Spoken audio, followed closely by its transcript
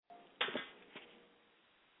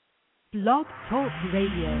Blog Talk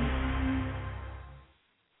Radio.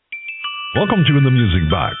 Welcome to In the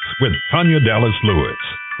Music Box with Tanya Dallas Lewis,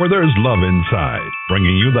 where there's love inside,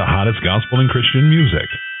 bringing you the hottest gospel and Christian music,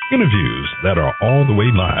 interviews that are all the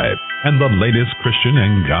way live, and the latest Christian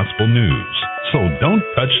and gospel news. So don't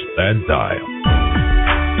touch that dial.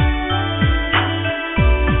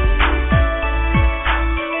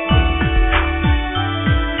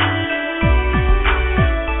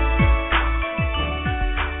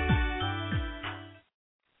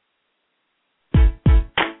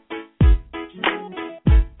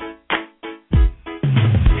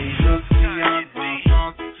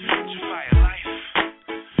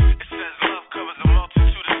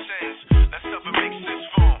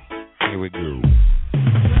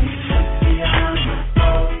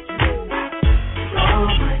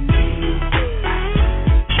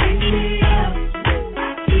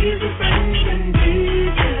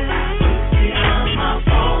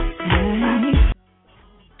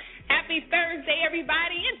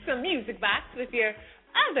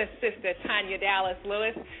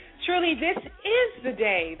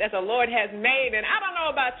 That the Lord has made, and I don't know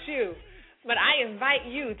about you, but I invite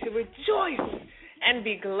you to rejoice and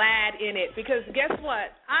be glad in it, because guess what?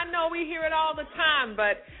 I know we hear it all the time,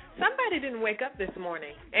 but somebody didn't wake up this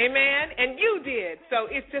morning, amen, and you did, so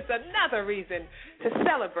it's just another reason to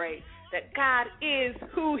celebrate that God is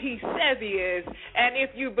who he says he is, and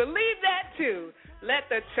if you believe that too, let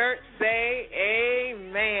the church say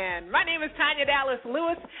amen. My name is Tanya Dallas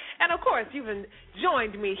Lewis, and of course, you've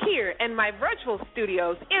joined me here in my virtual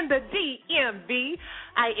studios in the DMV.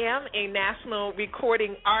 I am a national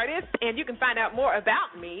recording artist, and you can find out more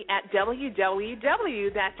about me at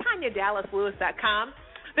www.tanyadallasLewis.com.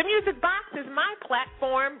 The Music Box is my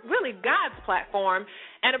platform, really God's platform,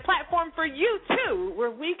 and a platform for you, too,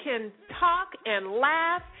 where we can talk and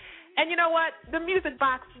laugh. And you know what? The Music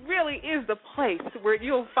Box really is the place where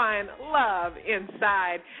you'll find love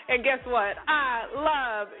inside. And guess what? I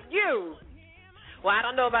love you. Well, I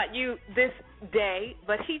don't know about you this day,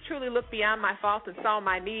 but he truly looked beyond my faults and saw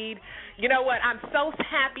my need. You know what? I'm so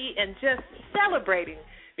happy and just celebrating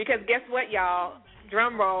because guess what, y'all?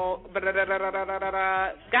 Drum roll.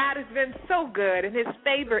 God has been so good, and his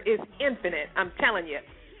favor is infinite. I'm telling you.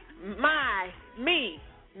 Me,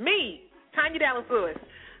 Tanya Dallas Lewis.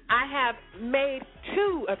 I have made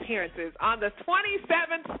 2 appearances on the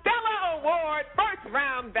 27th Stellar Award first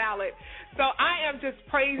round ballot. So I am just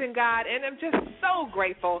praising God, and I'm just so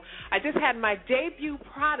grateful. I just had my debut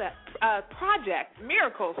project,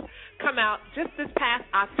 Miracles, come out just this past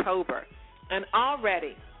October. And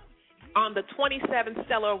already on the 27th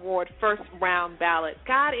Stellar Award first round ballot.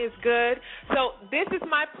 God is good. So this is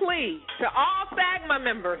my plea to all SAGMA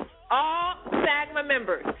members.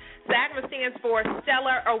 SAGMA stands for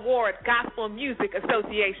Stellar Award Gospel Music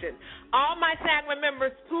Association. All my SAGMA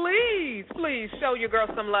members, please show your girl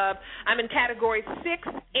some love. I'm in categories 6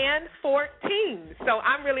 and 14, so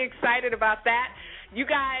I'm really excited about that. You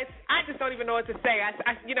guys, I just don't even know what to say.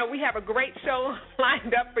 We have a great show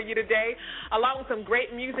lined up for you today, along with some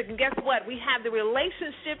great music. And guess what? We have the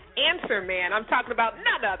Relationship Answer Man. I'm talking about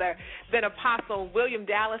none other than Apostle William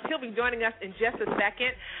Dallas. He'll be joining us in just a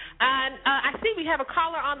second. And I see we have a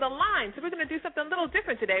caller on the line, so we're going to do something a little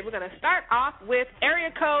different today. We're going to start off with area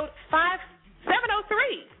code 703.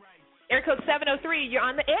 Area code 703, you're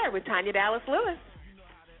on the air with Tanya Dallas Lewis.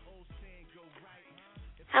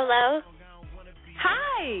 Hello.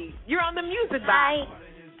 Hi, you're on the Music Box. Hi.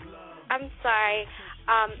 I'm sorry.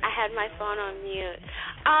 I had my phone on mute.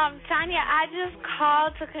 Tanya, I just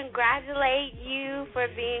called to congratulate you for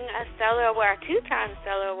being a Stellar Award, 2-time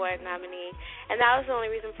Stellar Award nominee, and that was the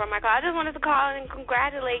only reason for my call. I just wanted to call and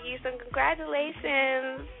congratulate you, so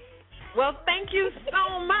congratulations. Well, thank you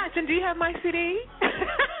so much. And do you have my CD?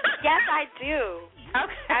 Yes, I do.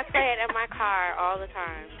 Okay. I play it in my car all the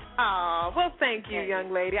time. Oh, well, thank you,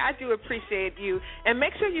 young lady. I do appreciate you. And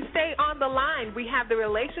make sure you stay on the line. We have the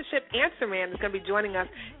Relationship Answer Man that's going to be joining us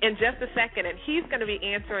in just a second, and he's going to be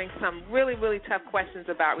answering some really, really tough questions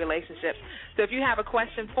about relationships. So if you have a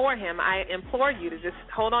question for him, I implore you to just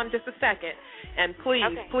hold on just a second, and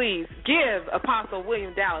please give Apostle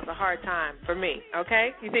William Dallas a hard time for me,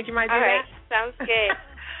 okay? You think you might do that? All right, sounds good.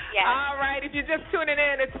 Yeah. All right, if you're just tuning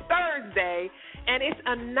in, it's Thursday, and it's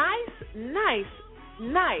a nice,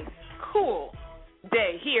 cool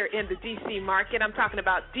day here in the D.C. market. I'm talking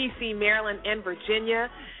about D.C., Maryland, and Virginia.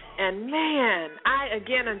 And, man, I,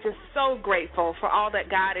 again, am just so grateful for all that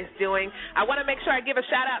God is doing. I want to make sure I give a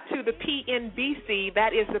shout-out to the PNBC.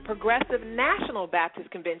 That is the Progressive National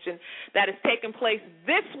Baptist Convention that is taking place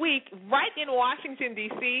this week right in Washington,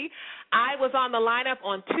 D.C. I was on the lineup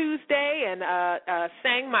on Tuesday and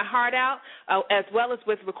sang my heart out, as well as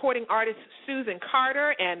with recording artists Susan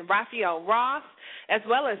Carter and Raphael Ross, as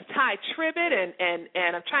well as Ty Tribbett,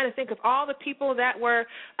 and I'm trying to think of all the people that were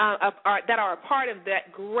that are a part of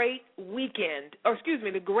that great weekend, or excuse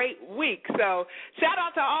me, the great week. So shout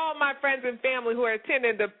out to all my friends and family who are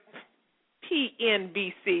attending the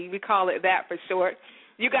PNBC. We call it that for short.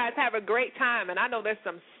 You guys have a great time, and I know there's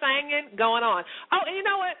some singing going on. Oh, and you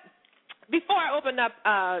know what? Before I open up,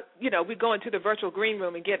 we go into the virtual green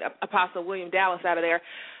room and get Apostle William Dallas out of there,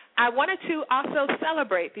 I wanted to also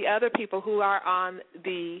celebrate the other people who are on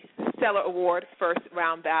the Stellar Award first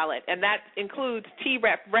round ballot, and that includes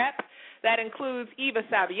T-Rep Rep, that includes Eva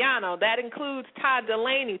Saviano, that includes Todd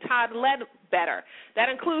Delaney, Todd Ledbetter, that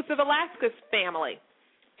includes the Velasquez family.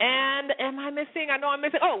 And am I missing? I know I'm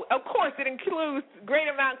missing. Oh, of course, it includes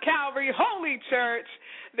Greater Mount Calvary Holy Church,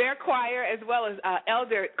 their choir, as well as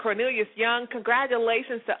Elder Cornelius Young.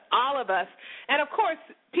 Congratulations to all of us. And, of course,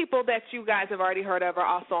 people that you guys have already heard of are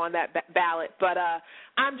also on that ballot. But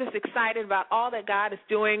I'm just excited about all that God is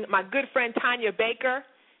doing. My good friend Tanya Baker,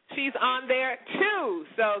 she's on there, too.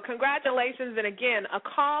 So congratulations. And, again, a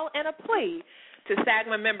call and a plea to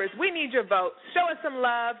SAGMA members. We need your vote. Show us some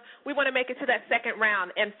love. We want to make it to that second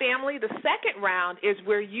round. And, family, the second round is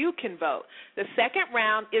where you can vote. The second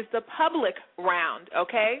round is the public round,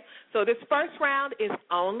 okay? So this first round is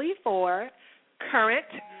only for current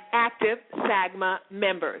active SAGMA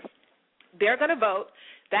members. They're going to vote.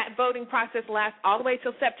 That voting process lasts all the way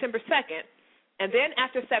till September 2nd. And then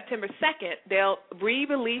after September 2nd, they'll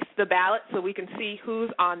re-release the ballot so we can see who's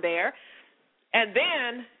on there. And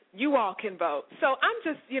then you all can vote. So I'm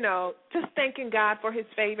just thanking God for his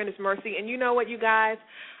favor and his mercy. And you know what, you guys?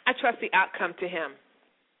 I trust the outcome to him.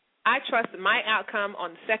 I trust my outcome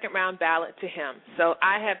on the second round ballot to him. So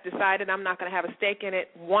I have decided I'm not going to have a stake in it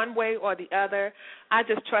one way or the other. I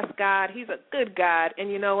just trust God. He's a good God.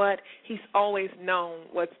 And you know what? He's always known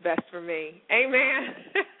what's best for me. Amen.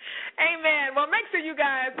 Amen. Well, make sure you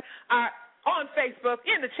guys are on Facebook,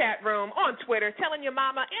 in the chat room, on Twitter, telling your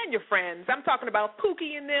mama and your friends. I'm talking about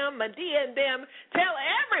Pookie and them, Medea and them. Tell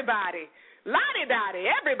everybody, Lottie Dottie,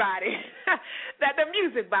 everybody, that the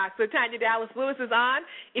Music Box with Tanya Dallas Lewis is on.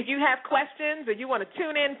 If you have questions or you want to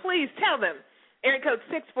tune in, please tell them. Area code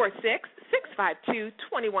 646-652-2106.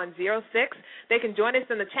 They can join us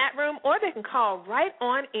in the chat room, or they can call right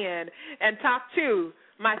on in and talk to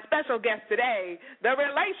my special guest today, the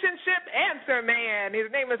relationship answer man. His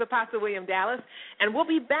name is Apostle William Dallas, and we'll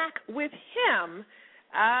be back with him,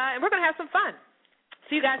 and we're going to have some fun.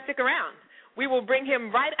 So you guys stick around. We will bring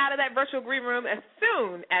him right out of that virtual green room as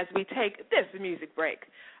soon as we take this music break.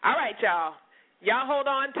 All right, y'all. Y'all hold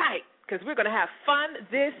on tight, because we're going to have fun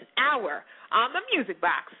this hour on the Music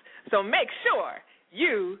Box. So make sure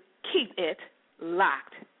you keep it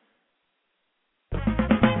locked.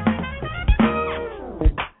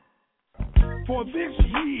 For this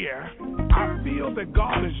year, I feel that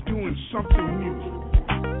God is doing something new.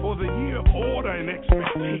 For the year order and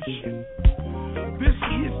expectation. This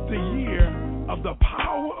is the year of the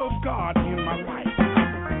power of God in my life.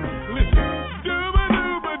 Listen.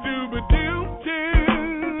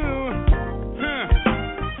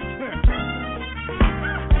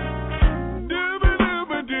 Dooba-dooba-dooba-doo-doo.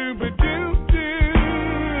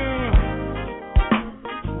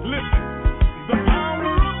 Dooba-dooba-dooba-doo-doo. Listen. The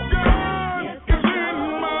power of God is in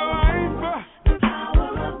my life. The power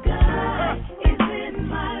of God is in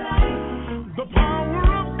my life. The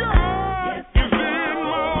power of God is in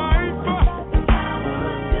my life. The power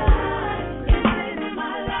of God is in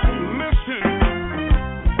my life. Listen,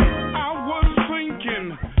 I was sinking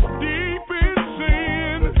deep in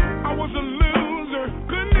sin. I was a loser,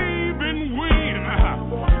 couldn't even win.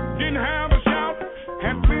 Didn't have a shout,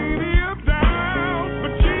 had plenty of doubt,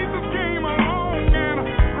 but Jesus came along and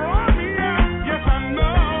brought me out. Yes, I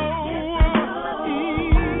know.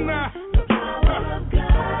 The power of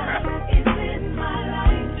God is in my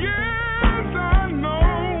life. Yes, I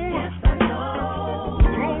know. Yes, I know.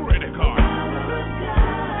 Glory to God. The power of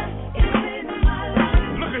God is in my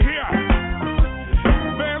life. Look at here.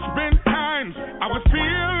 There's been times I was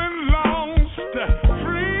feeling lost.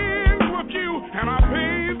 Friends were few and I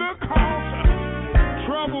paid the cost.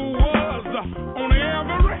 Trouble was on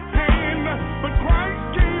every hand, but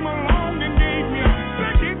Christ came along and gave me a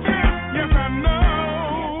second chance. Yes, I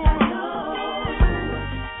know.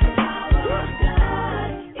 The power of God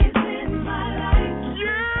is in my life.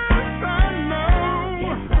 Yes,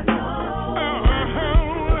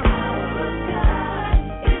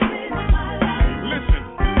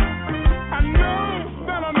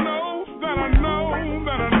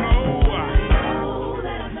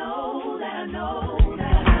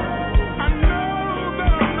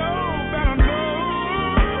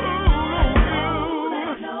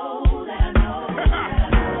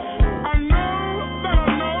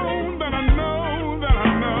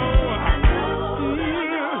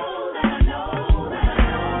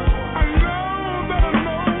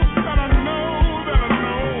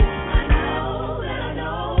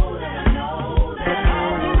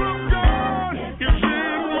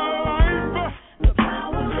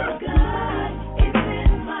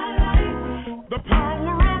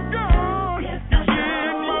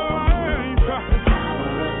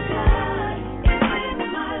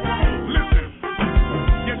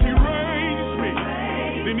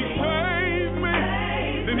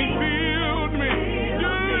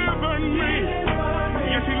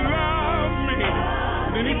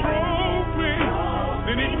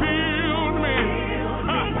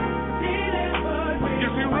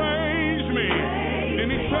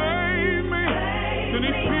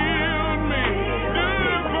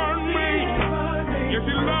 Yes,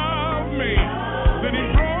 he loved me. Then he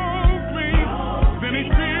broke me. Then he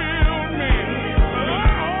filled me.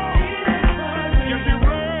 Yes, he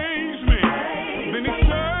raised me. Then he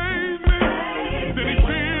saved me. Then he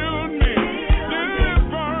filled me.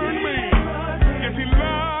 Delivered me. Yes, he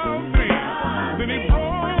loved me. Then he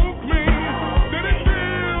broke me. Then he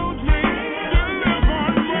filled me.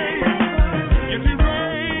 Delivered me. Yes, he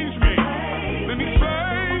raised me. Then he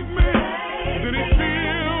saved me. Then he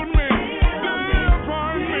filled me.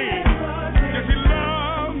 Delivered me. Yes, he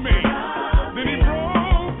loved me. Then he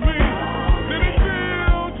broke me. Then he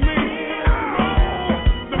filled me.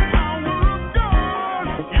 Oh, the power of God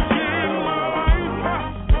is in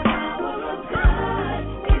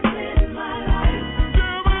my life.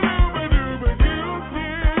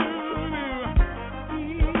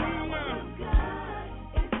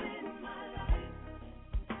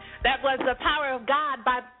 That was The Power of God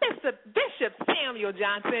by Bishop Samuel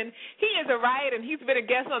Johnson. He is a writer, and he's been a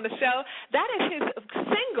guest on the show. That is his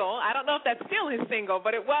single. I don't know if that's still his single,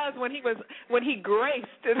 but it was when he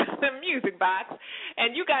graced the music box.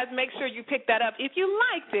 And you guys make sure you pick that up. If you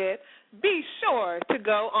liked it, be sure to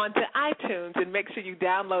go onto iTunes and make sure you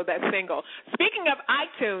download that single. Speaking of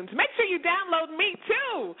iTunes, make sure you download me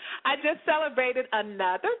too. I just celebrated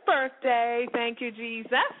another birthday. Thank you,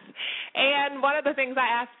 Jesus. And one of the things I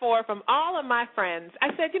asked for from all of my friends, I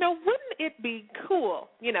said, wouldn't it be cool,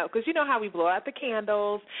 because you know how we blow out the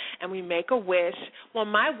candles and we make a wish. Well,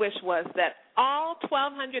 my wish was that all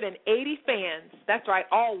 1,280 fans, that's right,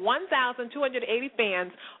 all 1,280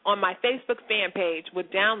 fans on my Facebook fan page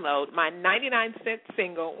would download my 99-cent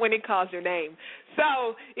single, When He Calls Your Name.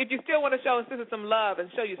 So if you still want to show us some love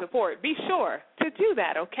and show your support, be sure to do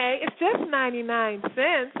that, okay? It's just 99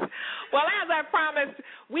 cents. Well, as I promised,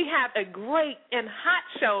 we have a great and hot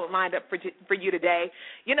show lined up for you today.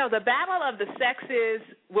 The battle of the sexes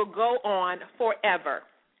will go on forever,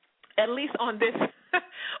 at least on this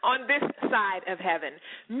on this side of heaven.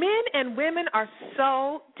 Men and women are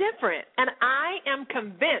so different, and I am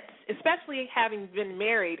convinced, especially having been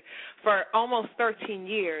married for almost 13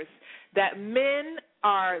 years, that men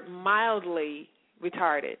are mildly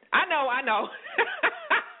retarded. I know.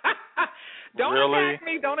 Don't really? attack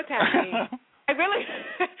me. Don't attack me. I really,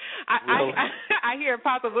 I hear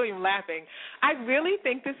Papa William laughing. I really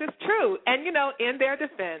think this is true. And, in their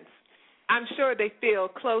defense, I'm sure they feel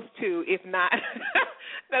close to, if not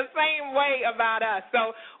the same way about us.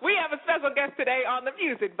 So we have a special guest today on the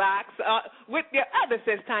Music Box with your other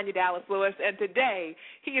sis, Tanya Dallas Lewis, and today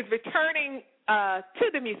he is returning to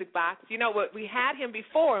the Music Box. We had him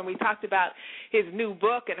before, and we talked about his new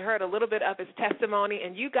book and heard a little bit of his testimony,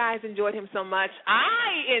 and you guys enjoyed him so much.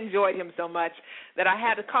 I enjoyed him so much that I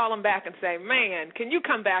had to call him back and say, man, can you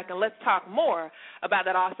come back and let's talk more about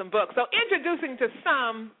that awesome book. So introducing to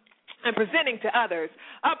some and presenting to others,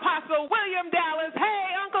 Apostle William Dallas.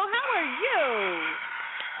 Hey, Uncle, how are you?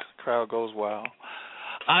 The crowd goes wild.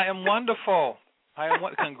 I am wonderful.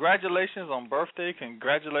 Congratulations on birthday.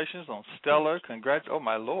 Congratulations on stellar. Oh,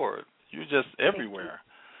 my Lord. You're just everywhere.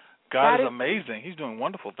 God is amazing. He's doing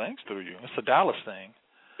wonderful things through you. It's a Dallas thing.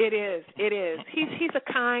 It is. He's a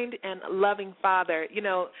kind and loving father.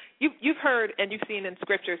 You've heard and you've seen in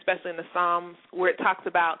Scripture, especially in the Psalms, where it talks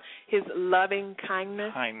about his loving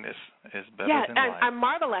kindness. Kindness is better than life. life. I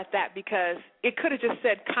marvel at that because it could have just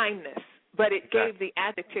said kindness, but it gave the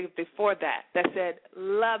adjective before that said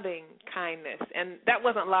loving kindness, and that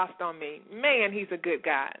wasn't lost on me. Man, he's a good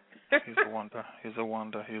God. He's a wonder. He's a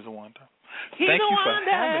wonder. Thank you for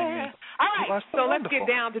having me. All right, so let's get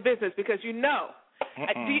down to business because do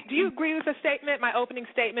you agree with the statement, my opening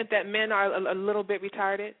statement, that men are a little bit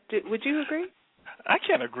retarded? Would you agree? I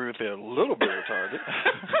can't agree with they're a little bit retarded.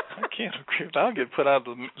 I can't agree with that. I'll get put out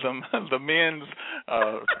of the men's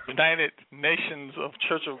United Nations of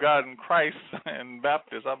Church of God in Christ and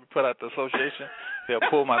Baptist. I'll be put out the association. They'll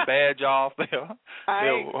pull my badge off.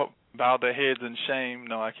 They'll bow their heads in shame.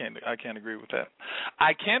 No, I can't agree with that.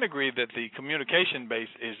 I can agree that the communication base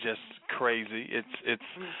is just crazy.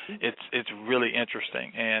 It's really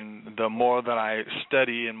interesting, and the more that I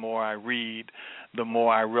study and more I read, the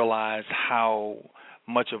more I realize how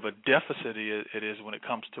much of a deficit it is when it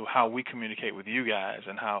comes to how we communicate with you guys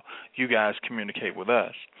and how you guys communicate with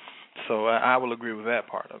us. So I will agree with that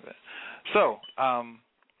part of it. So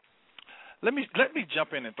let me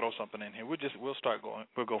jump in and throw something in here. We'll start going.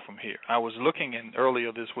 We'll go from here. I was looking in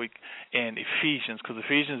earlier this week in Ephesians, because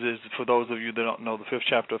Ephesians is, for those of you that don't know, the 5th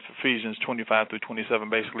chapter of Ephesians 25 through 27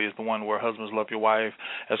 basically is the one where husbands love your wife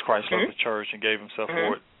as Christ loved the church and gave himself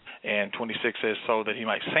for it. And 26 says so that he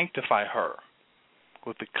might sanctify her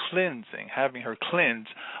with the cleansing, having her cleansed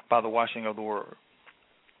by the washing of the word.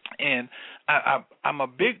 And I'm a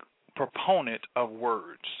big proponent of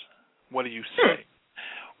words. What do you say?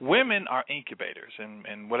 Women are incubators,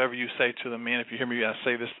 and whatever you say to the men, if you hear me, I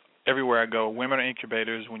say this everywhere I go, women are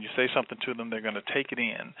incubators. When you say something to them, they're going to take it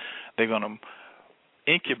in. They're going to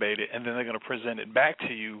incubate it, and then they're going to present it back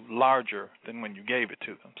to you larger than when you gave it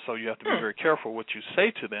to them. So you have to be very careful what you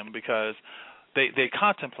say to them, because they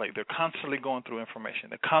contemplate. They're constantly going through information.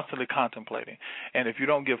 They're constantly contemplating. And if you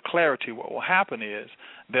don't give clarity, what will happen is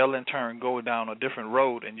they'll in turn go down a different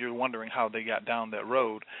road, and you're wondering how they got down that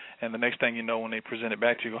road. And the next thing you know, when they present it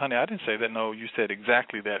back to you, honey, I didn't say that. No, you said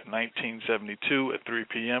exactly that. 1972 at 3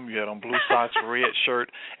 p.m., you had on blue socks, red shirt,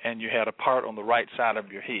 and you had a part on the right side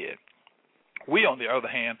of your head. We, on the other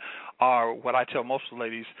hand, are what I tell most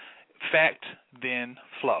ladies, fact, then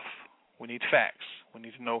fluff. We need facts. We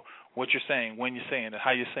need to know what you're saying, when you're saying it,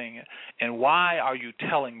 how you're saying it, and why are you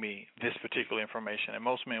telling me this particular information. And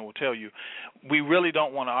most men will tell you, we really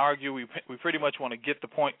don't want to argue. We pretty much want to get the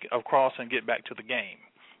point across and get back to the game.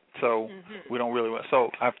 So we don't really want.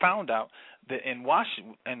 So I found out that in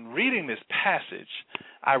reading this passage,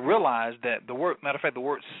 I realized that the word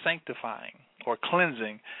sanctifying or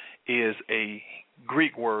cleansing is a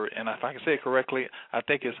Greek word, and if I can say it correctly, I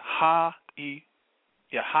think it's ha-tiotu.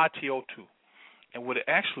 And what it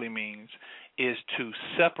actually means is to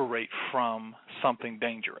separate from something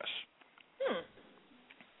dangerous.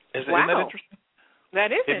 Isn't that interesting?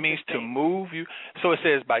 That is interesting. It means to move you. So it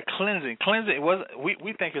says by cleansing. Cleansing, it wasn't.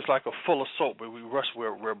 We think it's like a full of soap, where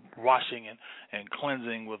we're washing and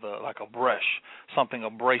cleansing with like a brush, something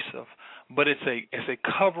abrasive. But it's a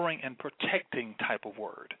covering and protecting type of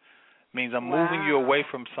word. It means I'm moving you away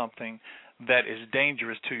from something that is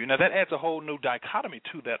dangerous to you. Now, that adds a whole new dichotomy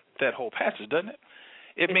to that whole passage, doesn't it?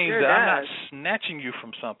 It means that I'm not snatching you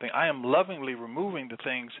from something. I am lovingly removing the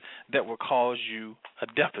things that will cause you a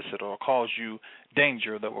deficit or cause you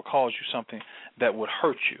danger, that will cause you something that would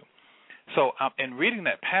hurt you. So in reading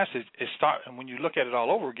that passage, and when you look at it all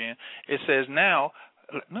over again, it says now,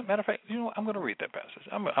 matter of fact, I'm going to read that passage.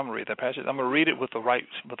 I'm going to read that passage. I'm going to read it with the right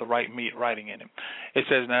writing in it. It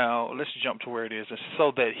says now, let's jump to where it is.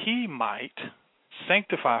 So that he might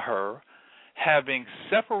sanctify her, having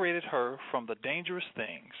separated her from the dangerous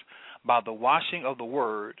things by the washing of the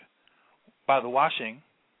word, by the washing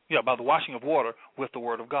of water with the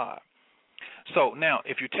word of God. So now,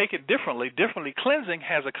 if you take it differently, cleansing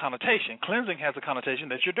has a connotation. Cleansing has a connotation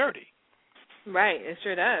that you're dirty. Right, it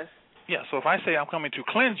sure does. Yeah, so if I say I'm coming to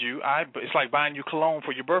cleanse you, it's like buying you cologne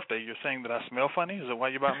for your birthday. You're saying that I smell funny? Is that why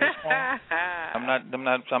you bought me this cologne?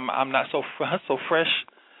 I'm not so fresh.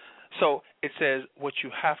 So it says what you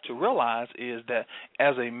have to realize is that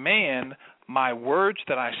as a man, my words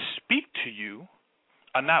that I speak to you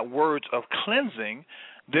are not words of cleansing.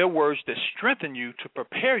 They're words that strengthen you to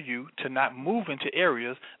prepare you to not move into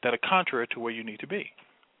areas that are contrary to where you need to be.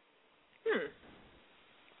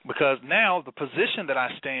 Because now the position that I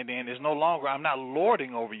stand in is no longer, I'm not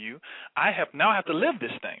lording over you. I have to live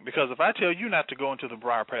this thing. Because if I tell you not to go into the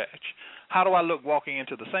briar patch, how do I look walking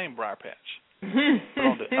into the same briar patch? But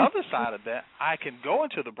on the other side of that, I can go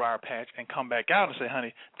into the briar patch and come back out and say,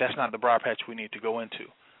 honey, that's not the briar patch we need to go into.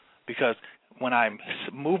 Because when I'm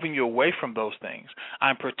moving you away from those things,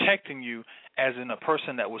 I'm protecting you as in a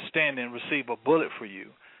person that will stand and receive a bullet for you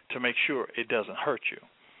to make sure it doesn't hurt you.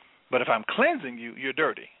 But if I'm cleansing you, you're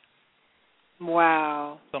dirty.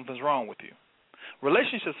 Wow. Something's wrong with you.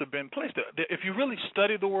 Relationships have been placed there. If you really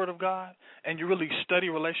study the Word of God and you really study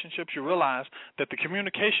relationships, you realize that the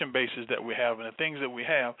communication basis that we have and the things that we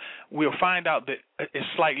have, we'll find out that it's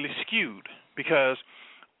slightly skewed, because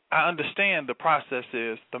I understand the process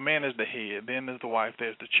is the man is the head, then there's the wife,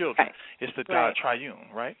 there's the children. Right. It's the God triune,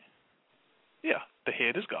 right? Yeah, the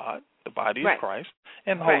head is God, the body is Christ,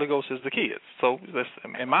 and the Holy Ghost is the kids. So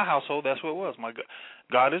in my household, that's what it was.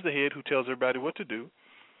 God is the head who tells everybody what to do.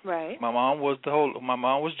 Right. My mom was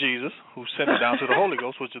Jesus, who sent it down to the Holy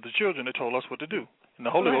Ghost, which is the children that told us what to do. And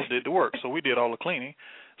the Holy Ghost did the work, so we did all the cleaning.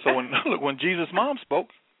 So when Jesus' mom spoke,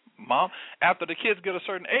 after the kids get a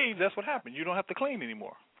certain age, that's what happened. You don't have to clean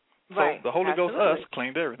anymore. So the Holy Ghost, us,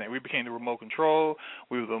 cleaned everything. We became the remote control.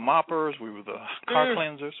 We were the moppers. We were the car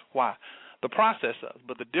cleansers. Why? The process of.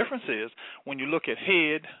 But the difference is when you look at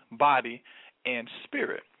head, body, and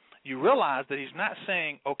spirit, you realize that he's not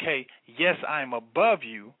saying, okay, yes, I'm above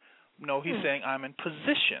you. No, he's saying I'm in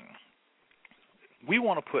position. We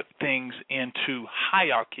want to put things into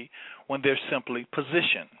hierarchy when they're simply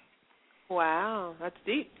position. Wow, that's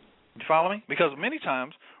deep. You follow me? Because many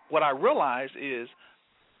times what I realize is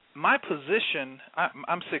my position,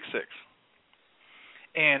 I'm 6'6".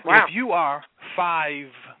 And if you are 5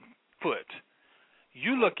 foot,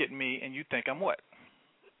 you look at me and you think I'm what?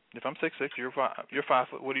 If I'm 6'6", you're 5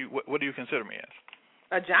 foot. What do you consider me as?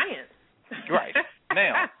 A giant. Right.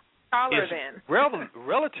 Now, taller it's than.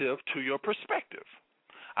 relative to your perspective.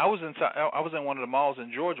 I was in one of the malls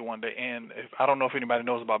in Georgia one day, and I don't know if anybody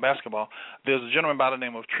knows about basketball. There's a gentleman by the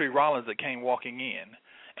name of Tree Rollins that came walking in,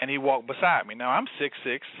 and he walked beside me. Now, I'm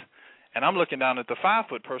 6'6", and I'm looking down at the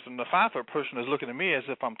 5-foot person. The 5-foot person is looking at me as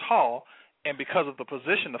if I'm tall, and because of the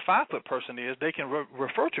position the 5-foot person is, they can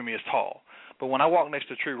refer to me as tall. But when I walked next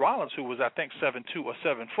to Tree Rollins, who was, I think, 7'2" or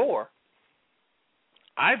 7'4",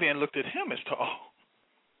 I then looked at him as tall.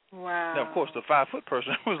 Wow. Now, of course, the 5-foot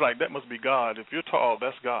person was like, that must be God. If you're tall,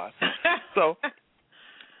 that's God. So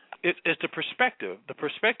it's the perspective. The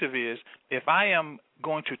perspective is, if I am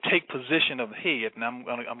going to take position of the head, and I'm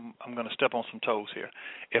going to step on some toes here.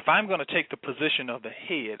 If I'm going to take the position of the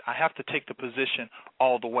head, I have to take the position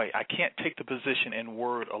all the way. I can't take the position in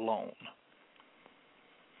word alone.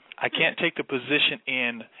 I can't take the position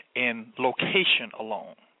in location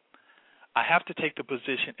alone. I have to take the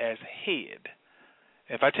position as head.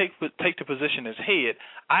 If I take the position as head,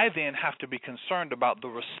 I then have to be concerned about the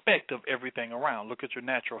respect of everything around. Look at your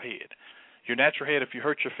natural head. Your natural head, if you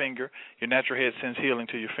hurt your finger, your natural head sends healing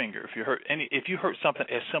to your finger. If you hurt something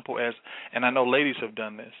as simple as, and I know ladies have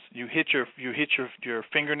done this, you hit your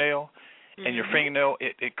fingernail, and your fingernail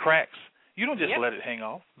it cracks. You don't just let it hang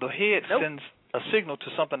off. The head sends a signal to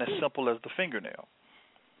something as simple as the fingernail.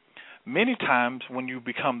 Many times when you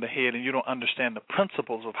become the head and you don't understand the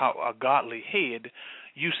principles of how a godly head,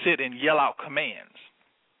 you sit and yell out commands.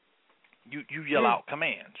 You yell out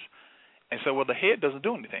commands. And so, well, the head doesn't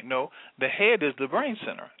do anything. No, the head is the brain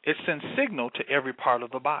center. It sends signal to every part of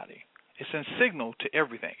the body. It sends signal to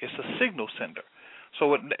everything. It's a signal sender.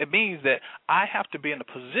 So it means that I have to be in a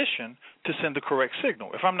position to send the correct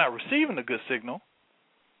signal. If I'm not receiving a good signal,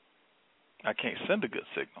 I can't send a good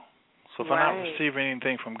signal. So if I'm not receiving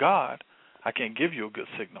anything from God, I can't give you a good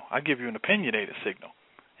signal. I give you an opinionated signal.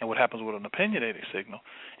 And what happens with an opinionated signal,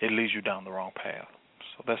 it leads you down the wrong path.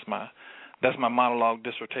 So that's my monologue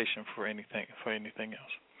dissertation for anything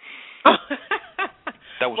else.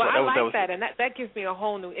 I like that, and that gives me a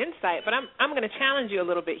whole new insight. But I'm going to challenge you a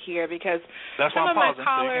little bit here because some of my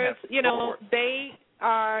callers, they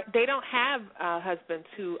don't have husbands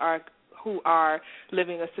who are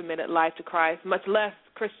living a submitted life to Christ, much less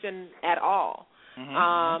Christian at all.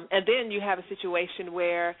 Mm-hmm. And then you have a situation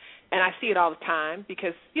where, and I see it all the time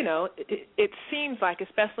because, it seems like,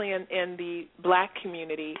 especially in the black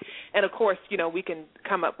community, and of course, we can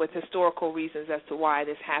come up with historical reasons as to why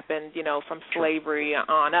this happened, from slavery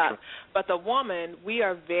on up. But the woman, we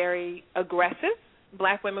are very aggressive.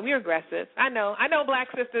 Black women, we're aggressive. I know black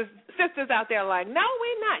sisters out there are like, no,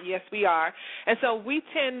 we're not. Yes, we are. And so we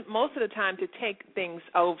tend most of the time to take things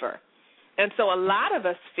over. And so a lot of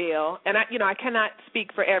us feel, and I cannot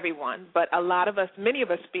speak for everyone, but many of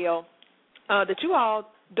us feel that you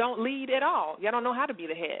all don't lead at all. You don't know how to be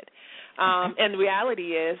the head. And the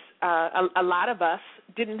reality is a lot of us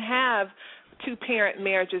didn't have two-parent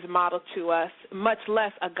marriages modeled to us, much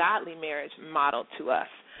less a godly marriage modeled to us.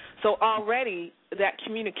 So already that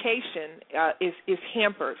communication is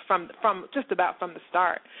hampered from just about from the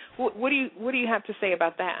start. What do you have to say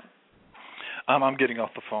about that? I'm getting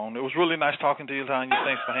off the phone. It was really nice talking to you, Tanya.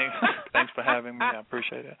 Thanks for having me. I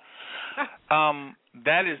appreciate it.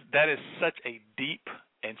 That is such a deep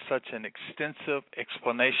and such an extensive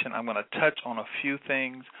explanation. I'm going to touch on a few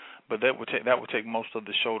things, but that would take most of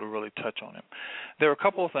the show to really touch on it. There are a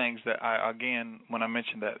couple of things that when I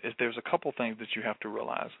mentioned that, there's a couple of things that you have to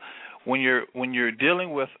realize. When you're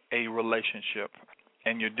dealing with a relationship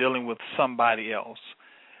and you're dealing with somebody else,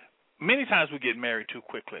 many times we get married too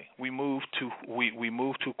quickly. We move too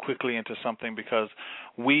quickly into something because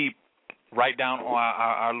we write down on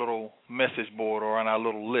our little message board or on our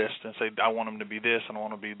little list and say, I want him to be this, and I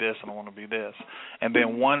want to be this, and I want to be this. And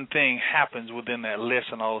then one thing happens within that list,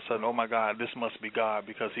 and all of a sudden, oh, my God, this must be God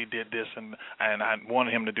because he did this, and I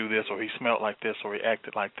wanted him to do this, or he smelled like this, or he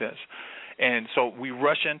acted like this. And so we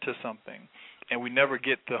rush into something, and we never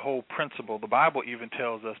get the whole principle. The Bible even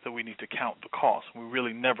tells us that we need to count the cost. We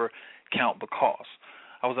really never count the cost.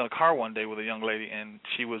 I was in a car one day with a young lady, and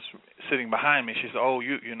she was sitting behind me. She said, oh,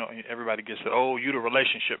 everybody gets it, oh, you the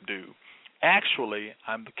relationship dude. Actually,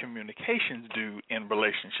 I'm the communications dude in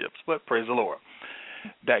relationships, but praise the Lord.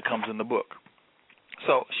 That comes in the book.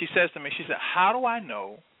 So she says to me, she said, how do I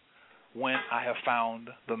know when I have found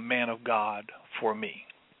the man of God for me?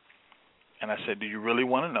 And I said, do you really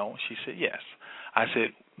want to know? She said, yes. I said,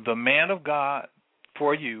 the man of God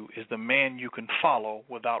for you is the man you can follow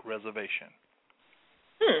without reservation.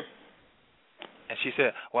 And she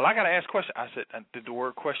said, well, I got to ask a question. I said, did the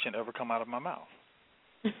word question ever come out of my mouth?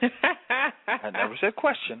 I never said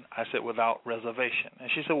question. I said without reservation. And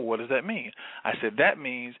she said, well, what does that mean? I said, that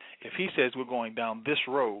means if he says we're going down this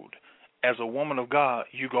road, as a woman of God,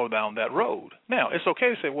 you go down that road. Now, it's okay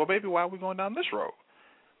to say, well, baby, why are we going down this road?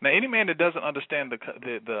 Now, any man that doesn't understand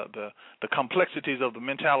the complexities of the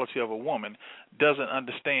mentality of a woman doesn't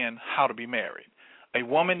understand how to be married. A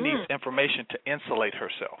woman needs information to insulate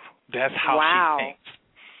herself. That's how she thinks.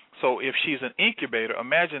 So if she's an incubator,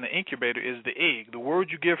 imagine the incubator is the egg. The word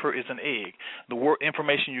you give her is an egg. The word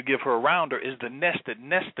information you give her around her is the nest that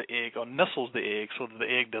nests the egg or nestles the egg so that the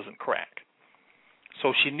egg doesn't crack.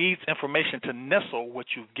 So she needs information to nestle what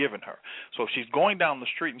you've given her. So if she's going down the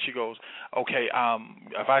street and she goes, okay,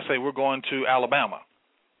 if I say we're going to Alabama,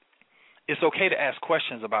 it's okay to ask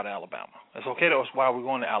questions about Alabama. It's okay to ask why we're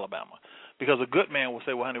going to Alabama. Because a good man will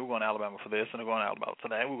say, well, honey, we're going to Alabama for this, and we're going to Alabama for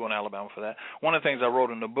that, we're going to Alabama for that. One of the things I wrote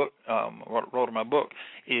in the book, wrote in my book,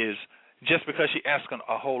 is just because she asks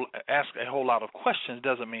a whole lot of questions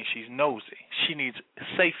doesn't mean she's nosy. She needs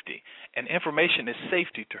safety, and information is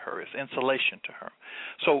safety to her. It's insulation to her.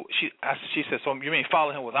 So she said, so you mean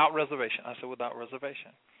follow him without reservation? I said, without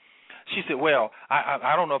reservation. She said, well,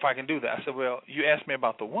 I don't know if I can do that. I said, well, you asked me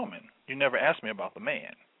about the woman. You never asked me about the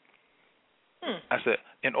man. I said,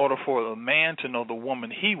 in order for the man to know the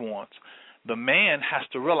woman he wants, the man has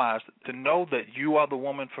to realize to know that you are the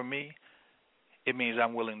woman for me, it means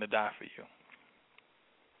I'm willing to die for you.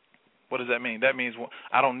 What does that mean? That means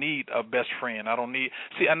I don't need a best friend. I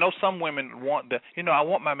know some women want I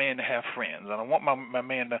want my man to have friends. I don't want my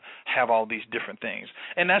man to have all these different things.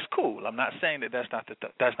 And that's cool. I'm not saying that that's not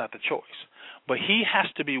the choice. But he has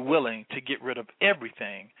to be willing to get rid of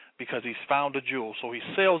everything because he's found a jewel. So he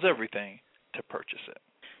sells everything to purchase it.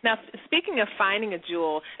 Now, speaking of finding a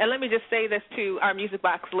jewel, and let me just say this to our Music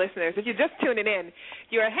Box listeners. If you're just tuning in,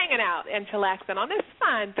 you're hanging out and chillaxing on this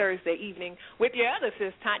fine Thursday evening with your other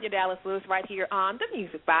sis, Tanya Dallas Lewis, right here on the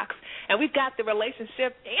Music Box. And we've got the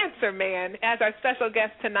relationship answer man as our special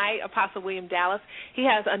guest tonight, Apostle William Dallas. He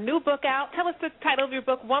has a new book out. Tell us the title of your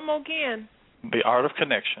book one more again. The Art of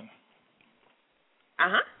Connection.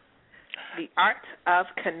 The Art of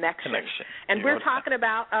Connection. And we're talking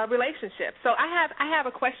about relationships. So I have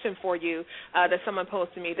a question for you that someone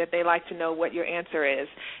posed to me that they like to know what your answer is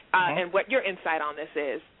and what your insight on this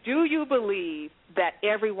is. Do you believe that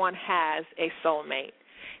everyone has a soulmate?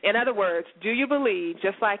 In other words, do you believe,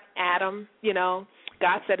 just like Adam,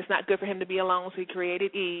 God said it's not good for him to be alone, so he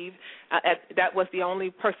created Eve. That was the only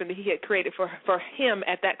person that he had created for him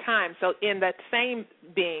at that time. So in that same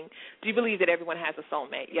being, do you believe that everyone has a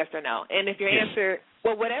soulmate, yes or no? And if your answer,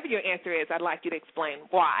 well, whatever your answer is, I'd like you to explain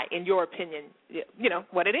why, in your opinion,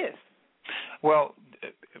 what it is. Well,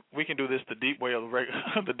 we can do this the deep way or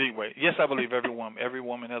the deep way. Yes, I believe every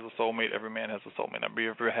woman has a soulmate. Every man has a soulmate. I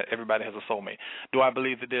believe everybody has a soulmate. Do I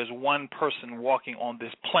believe that there's one person walking on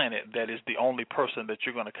this planet that is the only person that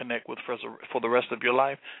you're going to connect with for the rest of your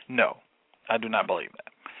life? No, I do not believe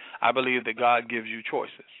that. I believe that God gives you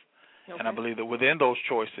choices. Okay. And I believe that within those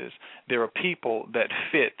choices, there are people that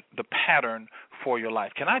fit the pattern for your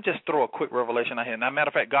life. Can I just throw a quick revelation I had? Now, matter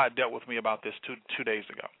of fact, God dealt with me about this two days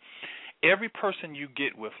ago. Every person you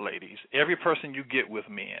get with, ladies, every person you get with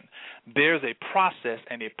men, there's a process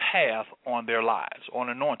and a path on their lives, on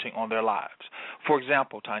anointing on their lives. For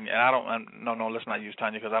example, Tanya, and no, let's not use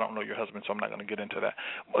Tanya because I don't know your husband, so I'm not going to get into that.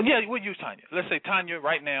 Well, yeah, we'll use Tanya. Let's say, Tanya,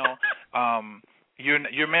 right now,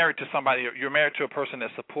 you're married to somebody, you're married to a person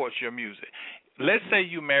that supports your music. Let's say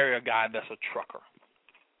you marry a guy that's a trucker.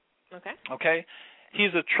 Okay?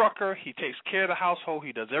 He's a trucker. He takes care of the household.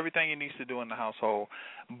 He does everything he needs to do in the household,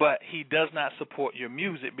 but he does not support your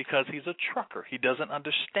music because he's a trucker. He doesn't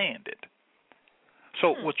understand it.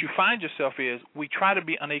 So what you find yourself is we try not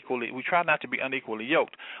to be unequally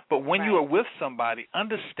yoked, but when you are with somebody,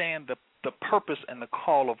 understand the purpose and the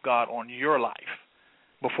call of God on your life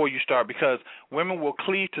before you start, because women will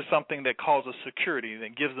cleave to something that causes security,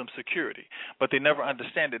 that gives them security, but they never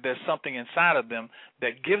understand that there's something inside of them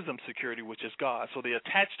that gives them security, which is God. So they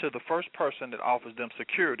attach to the first person that offers them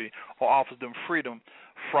security or offers them freedom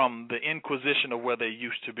from the inquisition of where they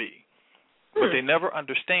used to be. But they never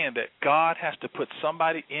understand that God has to put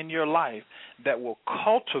somebody in your life that will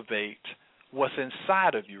cultivate what's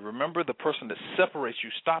inside of you. Remember, the person that separates you,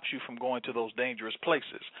 stops you from going to those dangerous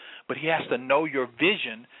places. But he has to know your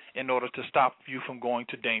vision in order to stop you from going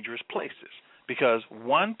to dangerous places. Because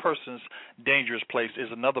one person's dangerous place is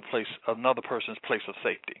another person's place of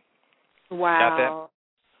safety. Wow. Got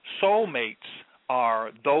that? Soulmates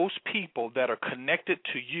are those people that are connected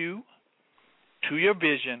to you, to your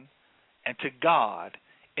vision, and to God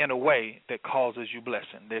in a way that causes you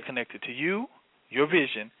blessing. They're connected to you, your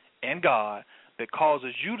vision, and God that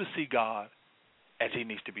causes you to see God as he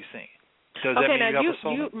needs to be seen. Does that okay, mean now you have a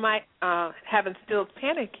soulmate? you might have instilled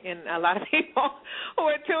panic in a lot of people who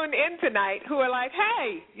are tuned in tonight who are like,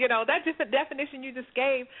 hey, that's just the definition you just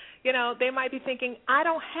gave. They might be thinking, I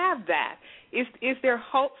don't have that. Is there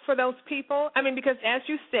hope for those people? I mean, because as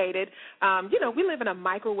you stated, we live in a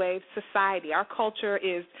microwave society. Our culture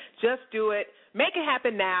is just do it, make it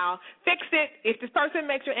happen now, fix it. If this person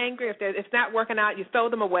makes you angry, if it's not working out, you throw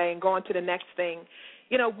them away and go on to the next thing.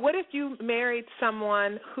 What if you married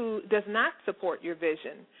someone who does not support your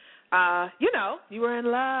vision? You were in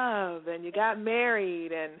love and you got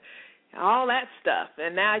married and all that stuff,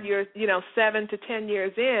 and now you're, 7 to 10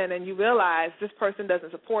 years in, and you realize this person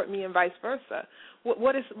doesn't support me and vice versa.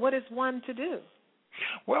 What is one to do?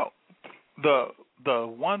 Well, the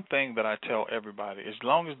one thing that I tell everybody, as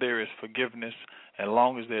long as there is forgiveness, as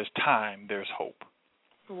long as there's time, there's hope.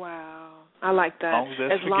 Wow, I like that.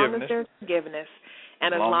 As long as there's forgiveness.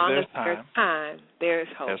 And as long as there's time, there's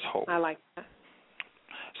hope. There's hope. I like that.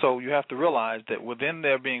 So you have to realize that within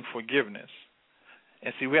there being forgiveness,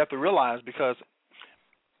 and see, we have to realize because,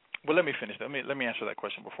 well, let me finish. Let me answer that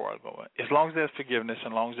question before I go. As long as there's forgiveness,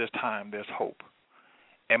 and as long as there's time, there's hope.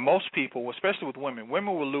 And most people, especially with women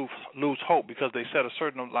will lose hope because they set a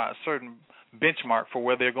certain benchmark for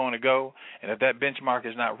where they're going to go, and if that benchmark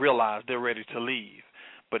is not realized, they're ready to leave.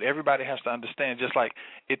 But everybody has to understand, just like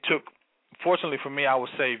it took. Fortunately for me, I was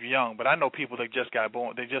saved young, but I know people that just got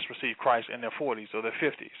born, they just received Christ in their 40s or their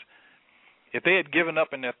 50s. If they had given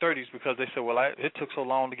up in their 30s because they said, well, it took so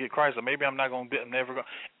long to get Christ, or maybe I'm never going,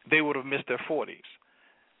 they would have missed their 40s.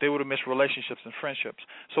 They would have missed relationships and friendships.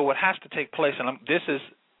 So what has to take place, and this is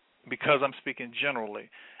because I'm speaking generally,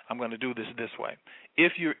 I'm going to do this way.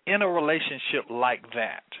 If you're in a relationship like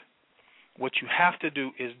that, what you have to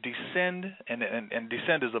do is descend, and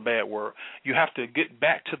descend is a bad word. You have to get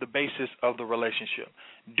back to the basis of the relationship.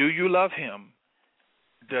 Do you love him?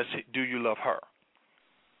 Do you love her?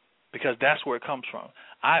 Because that's where it comes from.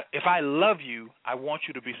 If I love you, I want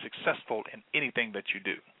you to be successful in anything that you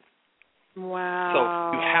do. Wow.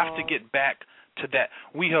 So you have to get back to that.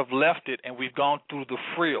 We have left it, and we've gone through the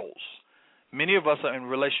frills. Many of us are in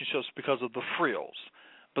relationships because of the frills.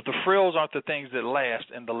 But the frills aren't the things that last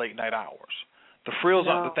in the late night hours. The frills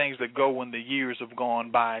aren't the things that go when the years have gone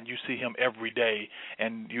by and you see him every day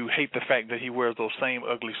and you hate the fact that he wears those same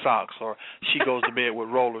ugly socks or she goes to bed with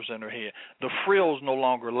rollers in her head. The frills no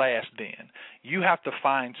longer last then. You have to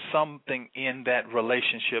find something in that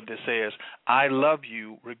relationship that says, I love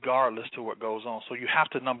you regardless to what goes on. So you have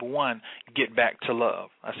to, number one, get back to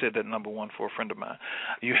love. I said that number one for a friend of mine.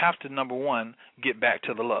 You have to, number one, get back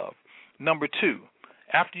to the love. Number two,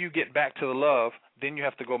 after you get back to the love, then you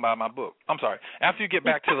have to go buy my book. I'm sorry. After you get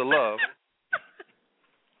back to the love,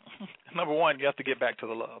 number one, you have to get back to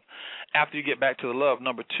the love. After you get back to the love,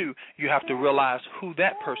 number two, you have to realize who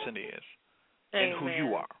that person is and who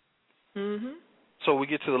you are. Mm-hmm. So we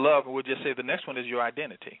get to the love, and we'll just say the next one is your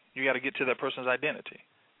identity. You got to get to that person's identity.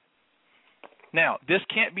 Now, this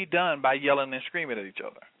can't be done by yelling and screaming at each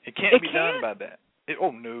other. It can't be done by that. It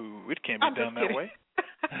can't be done that way.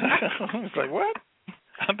 It's like, what?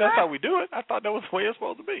 That's how we do it. I thought that was the way it's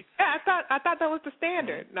supposed to be. Yeah, I thought that was the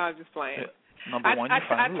standard. No, I'm just playing. Yeah. Number one,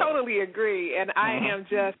 I totally agree, and I am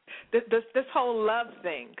just this whole love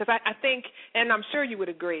thing, because I think, and I'm sure you would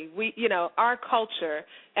agree, we, our culture,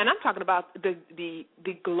 and I'm talking about the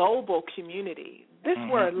global community. This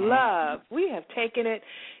word love, we have taken it,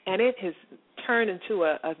 and it has turned into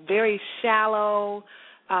a very shallow.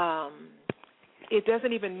 It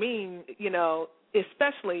doesn't even mean,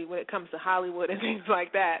 especially when it comes to Hollywood and things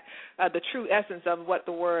like that, the true essence of what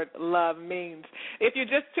the word love means. If you're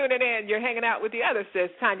just tuning in, you're hanging out with the other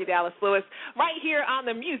sis, Tanya Dallas Lewis, right here on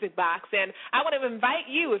the Music Box. And I want to invite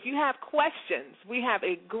you, if you have questions, we have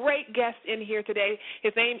a great guest in here today.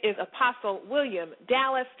 His name is Apostle William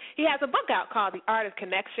Dallas. He has a book out called The Art of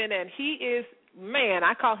Connection, and he is, man,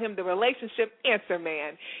 I call him the relationship answer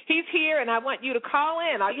man. He's here, and I want you to call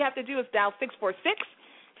in. All you have to do is dial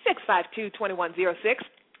 646-652-2106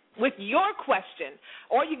 with your question.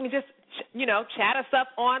 Or you can just, chat us up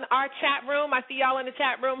on our chat room. I see y'all in the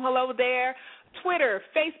chat room. Hello there. Twitter,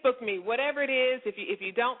 Facebook me, whatever it is. If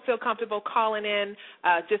you don't feel comfortable calling in,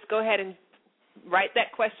 just go ahead and write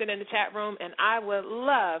that question in the chat room, and I would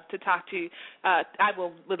love to talk to you.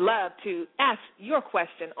 Would love to ask your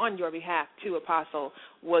question on your behalf to Apostle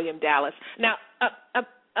William Dallas. Now,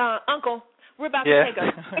 Uncle, we're about to take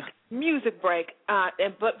a quick music break,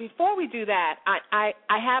 but before we do that, I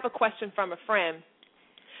have a question from a friend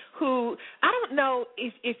who, I don't know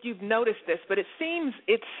if you've noticed this, but it seems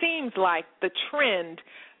like the trend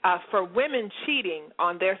for women cheating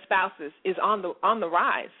on their spouses is on the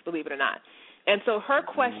rise, believe it or not. And so her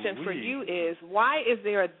question for you is, why is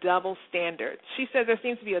there a double standard? She says there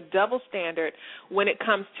seems to be a double standard when it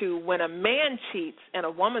comes to when a man cheats and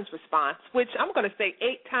a woman's response, which I'm going to say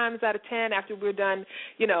 8 times out of 10 after we're done,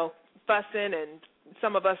 fussing and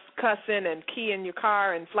some of us cussing and keying your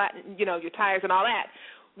car and flattening, your tires and all that,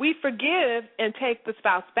 we forgive and take the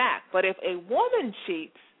spouse back. But if a woman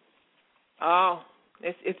cheats,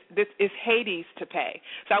 it's Hades to pay.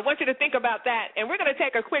 So I want you to think about that. And we're going to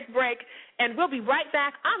take a quick break, and we'll be right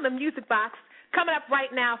back on the Music Box coming up right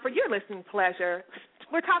now for your listening pleasure.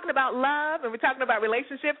 We're talking about love, and we're talking about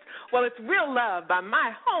relationships. Well, it's Real Love by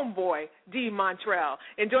my homeboy, D. Montreal.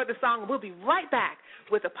 Enjoy the song. We'll be right back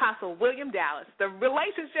with Apostle William Dallas, the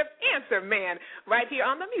relationship answer man, right here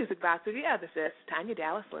on the Music Box with the other sis, Tanya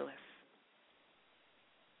Dallas Lewis.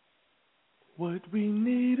 What we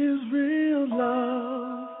need is real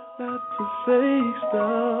love, not the fake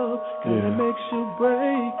stuff. Cause it makes you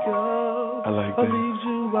break up. I like that. Or leaves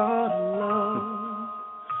you out alone.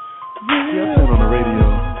 Yeah, I turn on the radio.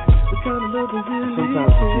 The kind of love that really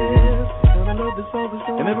sometimes it's TV.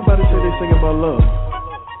 And everybody say they sing about love.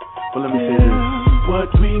 But let me say this.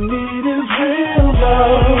 What we need is real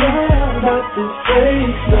love, not the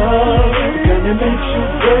fake stuff. The kind that makes you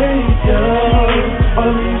break up. Or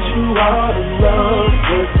leaves you out of love.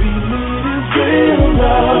 What we need is real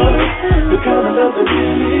love, the kind of love that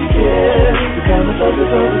really cares, the kind of love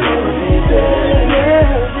that's always gonna be there.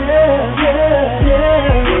 What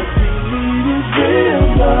we need is real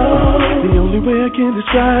love. The only way I can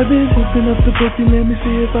describe it, open up the book and let me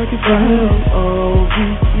see if I can find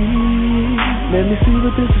L-O-V-E. Let me see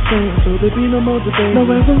what this is saying, so there be no more debate. No,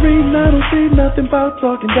 as I'm reading, I don't see nothing about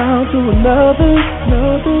talking down to another.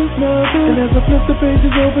 And as I flip the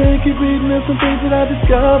pages over and keep reading, there's some things that I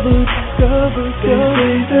discovered. They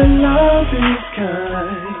say that love is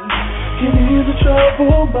kind, can ease a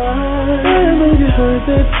troubled mind. I know you heard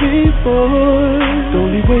that before.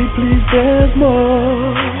 Don't leave, wait, please, there's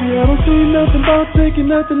more. See, I don't see nothing about taking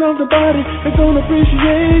nothing off the body and don't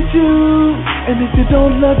appreciate you. And if you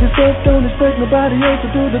don't love yourself, don't expect nobody else to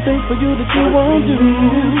do the things for you that you won't do.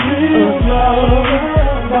 Real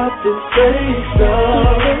love, not the fake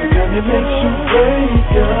stuff, the kind that makes you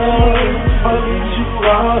break up or leaves you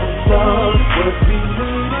out of love. What we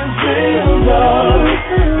need is real love,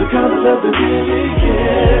 the kind of love that really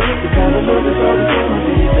cares, the kind of love that's always gonna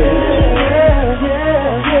be there.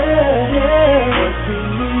 What we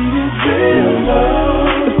need is real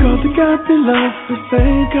love. It's called the godly love, the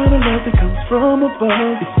same kind of love that comes from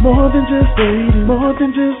above. It's more than just dating, more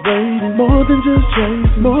than just waiting, more than just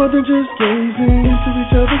chasing, more than just gazing into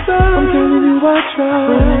each other's eyes. I'm telling you I tried,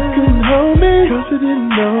 but it couldn't hold me, cause it didn't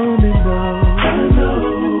know me, no. I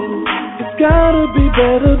know it's gotta be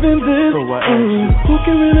better than this. So I ask you, who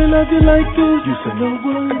can really love you like this? You said no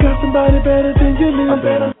one. I got somebody better than you,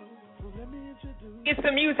 live. It's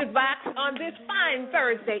the Music Box on this fine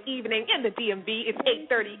Thursday evening in the DMV. It's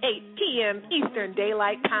 8:38 p.m. Eastern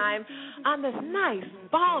Daylight Time on this nice,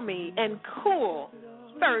 balmy, and cool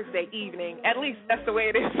Thursday evening. At least that's the way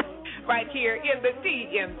it is right here in the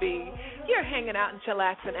DMV. You're hanging out and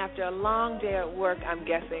chillaxing after a long day at work, I'm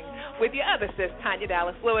guessing, with your other sis, Tanya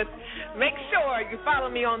Dallas Lewis. Make sure you follow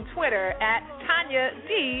me on Twitter at Tanya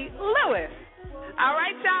D. Lewis. All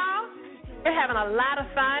right, y'all? We're having a lot of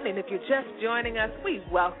fun, and if you're just joining us, we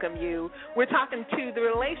welcome you. We're talking to the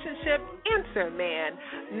relationship answer man,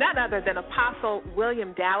 none other than Apostle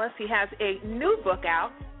William Dallas. He has a new book out,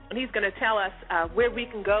 and he's going to tell us where we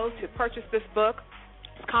can go to purchase this book.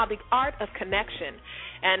 It's called The Art of Connection.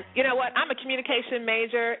 And you know what? I'm a communication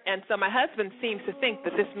major, and so my husband seems to think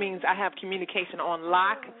that this means I have communication on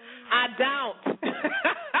lock. I don't.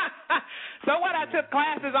 So what? I took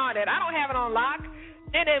classes on it. I don't have it on lock.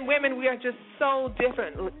 Men and women, we are just so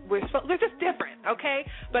different. We're just different, okay?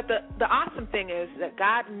 But the awesome thing is that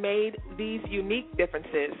God made these unique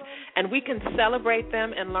differences, and we can celebrate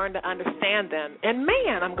them and learn to understand them. And,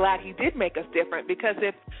 man, I'm glad he did make us different, because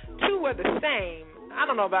if two were the same, I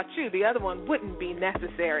don't know about you, the other one wouldn't be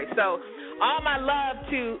necessary. So all my love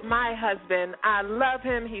to my husband. I love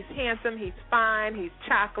him. He's handsome. He's fine. He's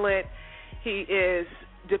chocolate. He is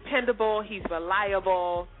dependable. He's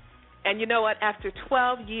reliable. And you know what? After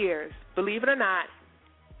 12 years, believe it or not,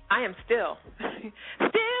 I am still in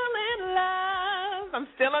love. I'm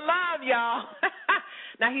still in love, y'all.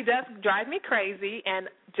 Now, he does drive me crazy, and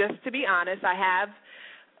just to be honest, I have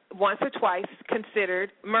once or twice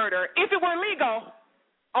considered murder. If it were legal,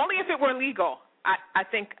 only if it were legal, I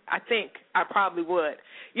think I probably would.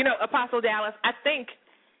 You know, Apostle Dallas, I think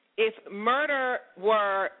if murder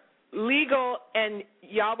were legal and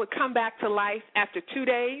y'all would come back to life after 2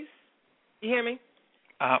 days? You hear me?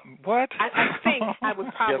 What? I think I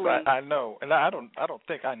would probably. Yes, I know, and I don't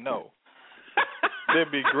think I know.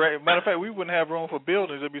 There'd be great. Matter of fact, we wouldn't have room for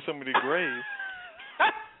buildings. There'd be so many graves.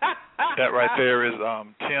 That right there is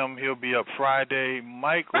Tim. He'll be up Friday.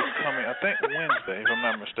 Mike was coming, I think Wednesday, if I'm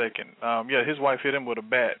not mistaken. Yeah, his wife hit him with a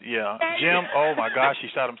bat. Yeah, Jim. Oh my gosh, he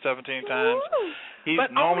shot him 17 times. He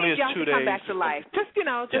but normally only is 2 days. Come back to life. Just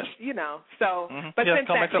So, but yeah, since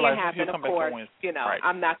that can't happen, of course, right.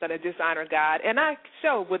 I'm not going to dishonor God, and I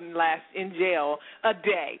sure wouldn't last in jail a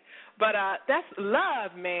day. But that's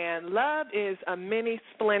love, man. Love is a many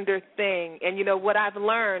splendor thing, and what I've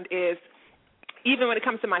learned is, even when it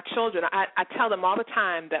comes to my children, I tell them all the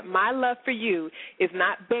time that my love for you is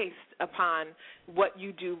not based upon what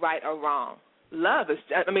you do right or wrong. Love is,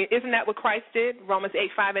 isn't that what Christ did? Romans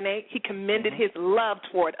 8:5-8. He commended his love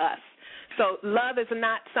toward us. So love is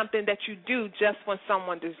not something that you do just when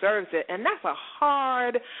someone deserves it. And that's a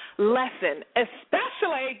hard lesson,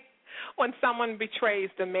 especially when someone betrays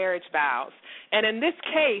the marriage vows. And in this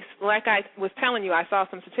case, like I was telling you, I saw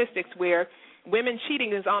some statistics where women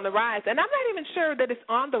cheating is on the rise. And I'm not even sure that it's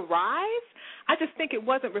on the rise. I just think it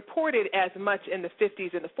wasn't reported as much in the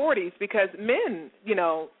 50s and the 40s because men,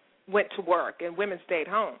 went to work and women stayed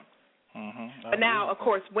home. But now, of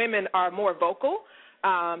course, women are more vocal.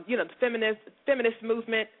 The feminist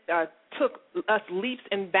movement took us leaps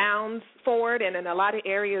and bounds forward and in a lot of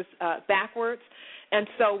areas backwards. And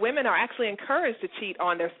so women are actually encouraged to cheat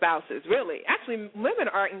on their spouses, really. Actually, women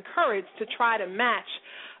are encouraged to try to match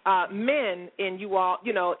men in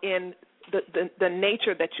in the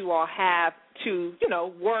nature that you all have to,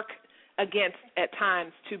 work against at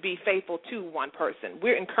times to be faithful to one person.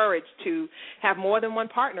 We're encouraged to have more than one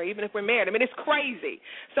partner, even if we're married. It's crazy.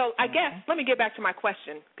 So I guess, let me get back to my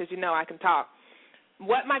question, because I can talk.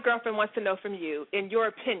 What my girlfriend wants to know from you, in your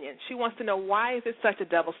opinion, she wants to know, why is it such a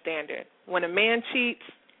double standard? When a man cheats,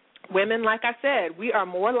 women, like I said, we are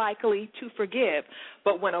more likely to forgive.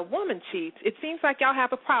 But when a woman cheats, it seems like y'all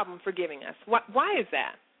have a problem forgiving us. Why is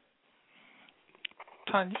that?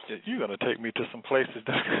 Tanya, you're going to take me to some places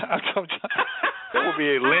that I told you. There will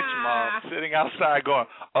be a lynch mob sitting outside going,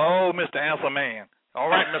 "Oh, Mr. Answer Man. All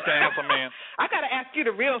right, Mr. Answer Man." I got to ask you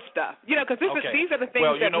the real stuff, because these are the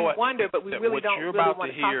things that we wonder, but we really don't really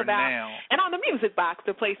want to talk about. Now. And on the Music Box,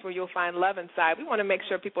 the place where you'll find love inside, we want to make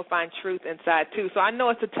sure people find truth inside, too. So I know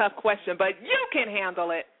it's a tough question, but you can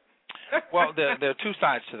handle it. Well, there are two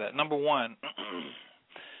sides to that. Number one,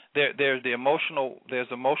 there's emotional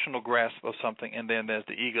grasp of something, and then there's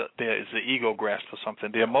the ego grasp of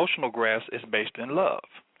something. The emotional grasp is based in love.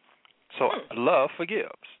 So love forgives.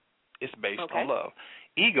 It's based on love.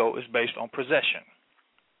 Ego is based on possession.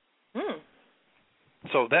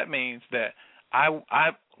 So that means that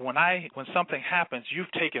when something happens,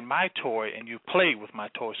 you've taken my toy and you've played with my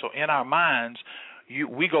toy. So in our minds,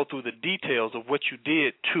 we go through the details of what you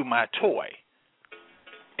did to my toy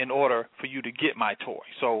in order for you to get my toy.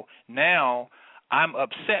 So now I'm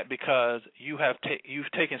upset because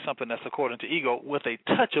you've taken something that's according to ego with a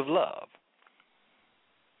touch of love.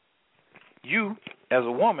 You, as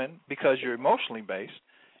a woman, because you're emotionally based,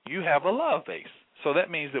 you have a love base. So that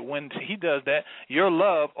means that when he does that, your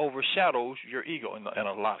love overshadows your ego in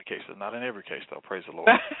a lot of cases, not in every case, though, praise the Lord.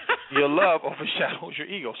 Your love overshadows your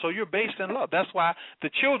ego. So you're based in love. That's why the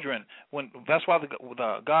children, that's why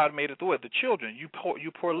God made it the way. The children, you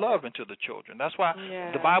pour love into the children. That's why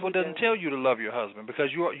the Bible doesn't tell you to love your husband, because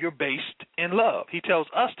you're based in love. He tells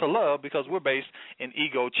us to love because we're based in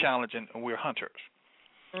ego, challenge, and we're hunters.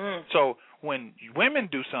 So when women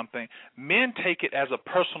do something, men take it as a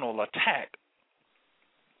personal attack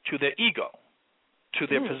to their ego, to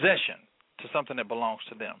their possession, to something that belongs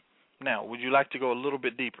to them. Now, would you like to go a little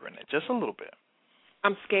bit deeper in it? Just a little bit.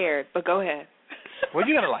 I'm scared, but go ahead. Well,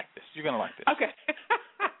 you're going to like this. You're going to like this. Okay.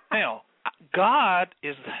 Now, God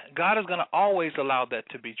is going to always allow that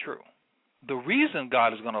to be true. The reason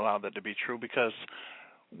God is going to allow that to be true because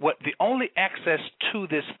the only access to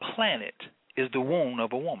this planet is the womb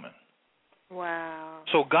of a woman. Wow.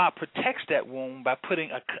 So God protects that womb by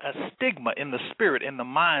putting a stigma in the spirit, in the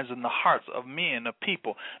minds, and the hearts of men, of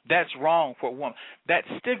people. That's wrong for a woman. That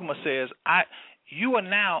stigma says, you are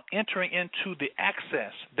now entering into the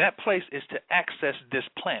access. That place is to access this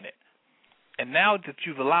planet. And now that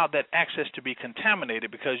you've allowed that access to be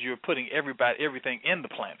contaminated because you're putting everything in the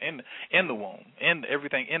planet, in the womb,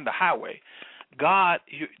 everything in the highway, God,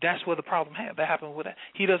 that's where the problem happens with that.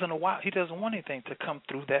 He doesn't want anything to come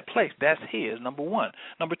through that place. That's His, number one.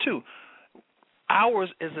 Number two, ours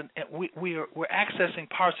is we're accessing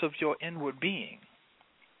parts of your inward being.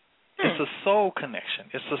 It's a soul connection.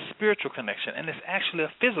 It's a spiritual connection, and it's actually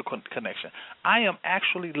a physical connection. I am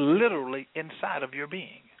actually literally inside of your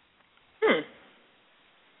being.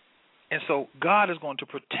 And so God is going to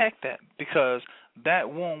protect that because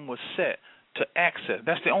that womb was set to access.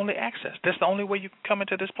 That's the only access. That's the only way you can come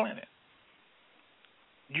into this planet.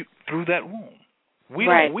 You through that womb.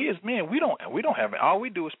 We as men, we don't have it. All we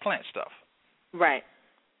do is plant stuff. Right.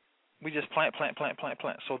 We just plant.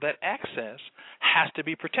 So that access has to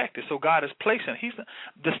be protected. So God is placing.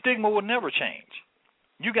 The stigma will never change.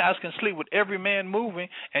 You guys can sleep with every man moving,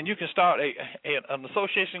 and you can start an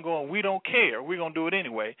association going, we don't care. We're going to do it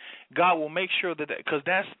anyway. God will make sure that because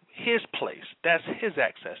that's his place. That's his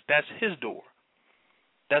access. That's his door.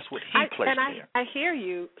 That's what he placed there. I hear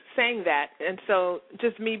you saying that, and so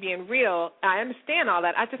just me being real, I understand all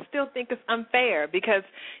that. I just still think it's unfair because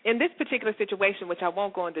in this particular situation, which I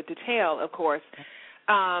won't go into detail, of course,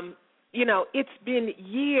 it's been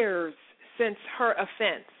years since her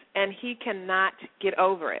offense, and he cannot get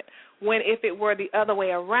over it. When if it were the other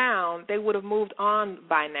way around, they would have moved on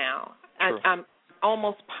by now. Sure. I'm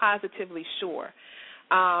almost positively sure.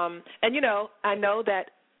 And, I know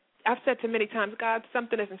that I've said to many times, God,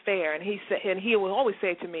 something isn't fair, and he will always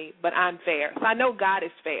say to me, but I'm fair. So I know God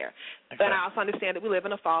is fair, but I also understand that we live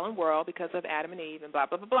in a fallen world because of Adam and Eve and blah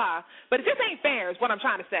blah blah blah. But it just ain't fair, is what I'm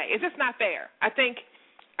trying to say. It's just not fair.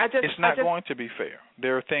 It's not going to be fair.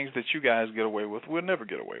 There are things that you guys get away with we'll never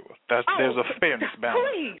get away with. There's a fairness balance.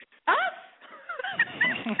 Please, us.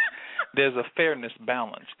 There's a fairness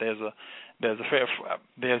balance. There's a fair.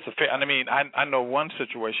 I mean, I know one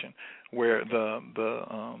situation where the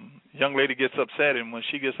young lady gets upset, and when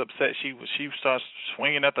she gets upset, she starts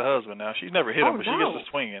swinging at the husband. Now she's never hit him, but she gets to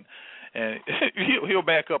swinging, and he'll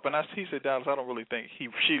back up. And he said, Dallas, I don't really think she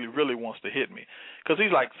really wants to hit me because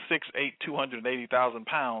he's like 6'8", 280,000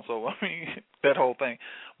 pounds. So I mean that whole thing.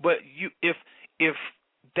 But if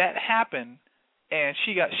that happened. And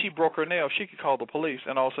she broke her nail. She could call the police,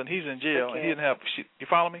 and all of a sudden he's in jail. And he didn't have. You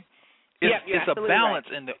follow me? It's a balance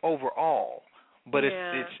in the overall, but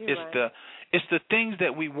it's the things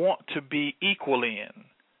that we want to be equal in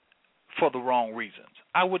for the wrong reasons.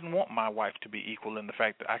 I wouldn't want my wife to be equal in the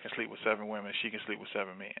fact that I can sleep with 7 women, she can sleep with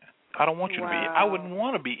 7 men. I don't want you to be. I wouldn't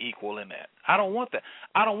want to be equal in that. I don't want that.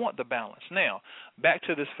 I don't want the balance. Now, back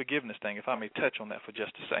to this forgiveness thing, if I may touch on that for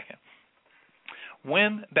just a second.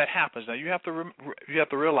 When that happens, now you have to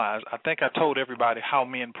realize. I think I told everybody how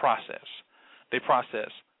men process. They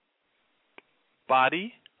process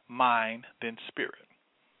body, mind, then spirit.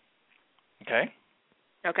 Okay.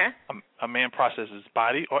 Okay. A man processes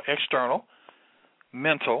body or external,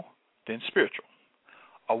 mental, then spiritual.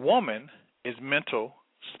 A woman is mental,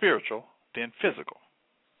 spiritual, then physical.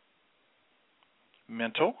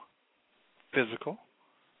 Mental, physical.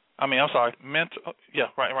 Mental,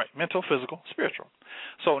 physical, spiritual.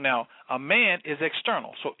 So now a man is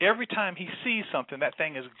external. So every time he sees something, that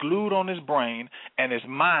thing is glued on his brain, and his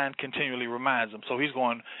mind continually reminds him. So he's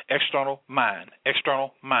going external mind,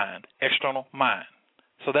 external mind, external mind.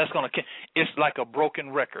 So that's it's like a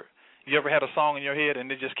broken record. You ever had a song in your head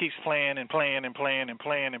and it just keeps playing and playing and playing and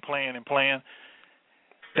playing and playing and playing?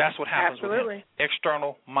 That's what happens with him.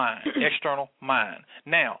 External mind, external mind.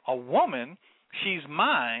 Now, a woman, she's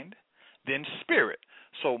mind, then spirit.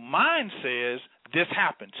 So mind says this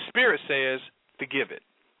happened. Spirit says forgive it.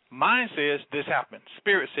 Mind says this happened.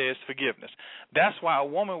 Spirit says forgiveness. That's why a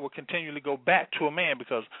woman will continually go back to a man,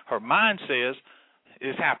 because her mind says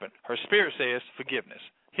it's happened. Her spirit says forgiveness.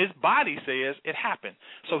 His body says it happened.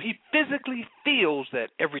 So he physically feels that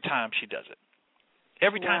every time she does it.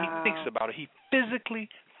 Every time he thinks about it, he physically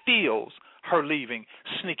feels her leaving,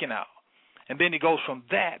 sneaking out. And then he goes from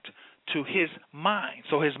that to his mind.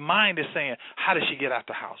 So his mind is saying, how did she get out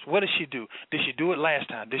the house? What did she do? Did she do it last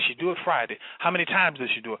time? Did she do it Friday? How many times did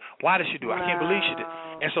she do it? Why did she do it? I can't believe she did.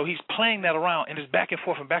 And so he's playing that around, and it's back and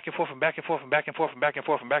forth and back and forth and back and forth and back and forth and back and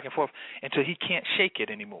forth and back and forth until he can't shake it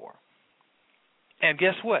anymore. And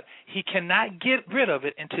guess what? He cannot get rid of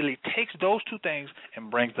it until he takes those two things and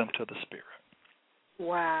brings them to the spirit.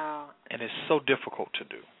 Wow. And it's so difficult to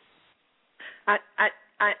do.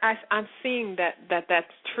 I'm seeing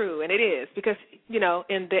that's true, and it is, because,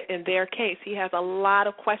 in their case, he has a lot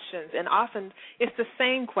of questions, and often it's the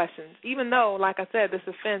same questions. Even though, like I said, this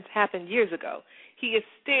offense happened years ago, he is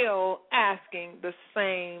still asking the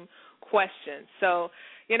same questions. So,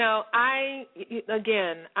 I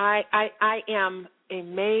am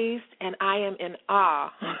amazed and I am in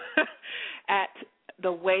awe at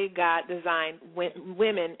the way God designed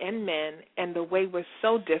women and men, and the way we're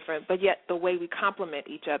so different, but yet the way we complement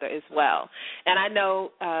each other as well. And I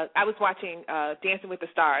know I was watching Dancing with the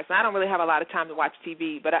Stars, and I don't really have a lot of time to watch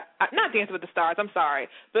TV, but not Dancing with the Stars, I'm sorry.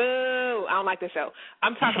 Boo, I don't like the show.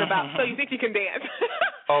 I'm talking about So You Think You Can Dance.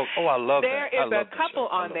 oh, I love there that. There is a couple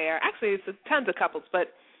on there. Actually, it's tons of couples,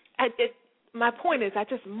 but my point is I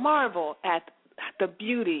just marvel at the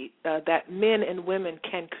beauty that men and women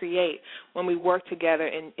can create when we work together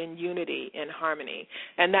in unity and harmony.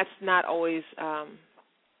 And that's not always,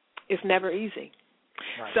 it's never easy.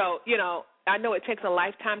 Right. So, I know it takes a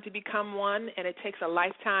lifetime to become one, and it takes a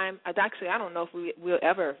lifetime. Actually, I don't know if we'll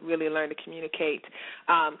ever really learn to communicate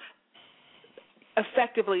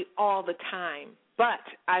effectively all the time. But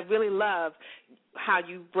I really love how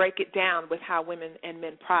you break it down with how women and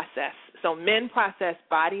men process. So men process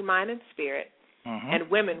body, mind, and spirit, and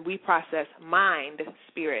women, we process mind,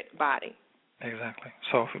 spirit, body. Exactly.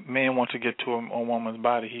 So if a man wants to get to a woman's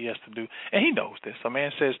body, he has to do, and he knows this. A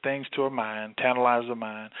man says things to her mind, tantalizes her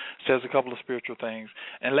mind, says a couple of spiritual things.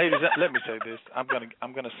 And ladies, let me say this. I'm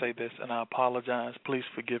gonna say this, and I apologize. Please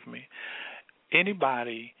forgive me.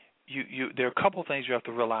 Anybody, there are a couple of things you have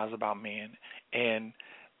to realize about men. And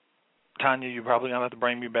Tanya, you're probably gonna have to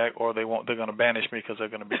bring me back, or they're gonna banish me because they're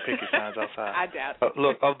gonna be picket signs outside. I doubt.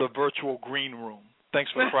 Look, of the virtual green room.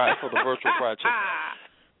 Thanks for the virtual fried chicken.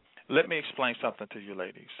 Let me explain something to you,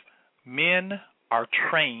 ladies. Men are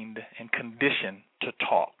trained and conditioned to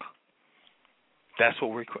talk. That's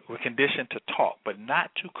what we're conditioned to talk, but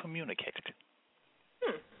not to communicate.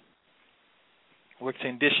 We're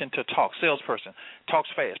conditioned to talk. Salesperson talks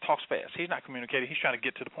fast. He's not communicating. He's trying to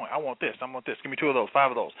get to the point. I want this. Give me 2 of those,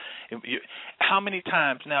 5 of those. How many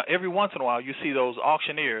times now? Every once in a while, you see those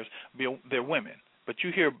auctioneers. They're women. But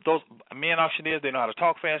you hear those men auctioneers, they know how to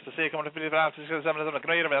talk fast, to say,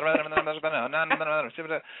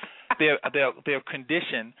 they're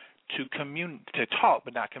conditioned to talk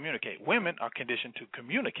but not communicate. Women are conditioned to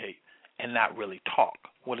communicate and not really talk.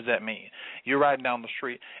 What does that mean? You're riding down the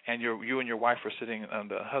street, and you and your wife are sitting,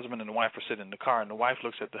 the husband and the wife are sitting in the car, and the wife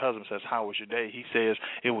looks at the husband and says, "How was your day?" He says,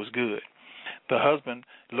 "It was good." The husband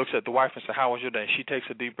looks at the wife and says, "How was your day?" She takes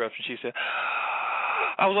a deep breath, and she said,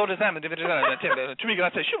 "I was all this time." Tamika,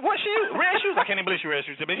 I said, "What shoes? Red shoes? I can't even believe she wears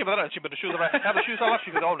shoes." She put the shoes on. Have the shoes all off.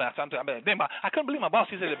 She goes, "Oh, now." I couldn't believe my boss.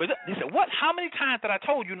 He said, "What? How many times did I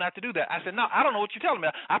told you not to do that?" I said, "No, I don't know what you're telling me."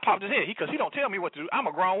 I popped his head because he don't tell me what to do. I'm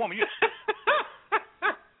a grown woman.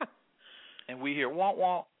 And we hear wah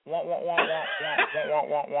wah wah wah wah wah wah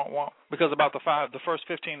wah wah wah, because about the first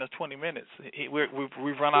 15 to 20 minutes,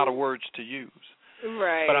 we've run out of words to use.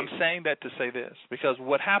 Right. But I'm saying that to say this, because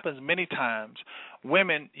what happens many times,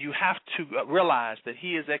 women, you have to realize that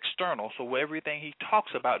he is external, so everything he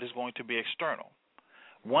talks about is going to be external.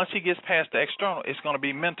 Once he gets past the external, it's going to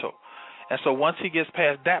be mental. And so once he gets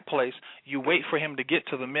past that place, you wait for him to get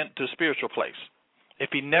to the spiritual place.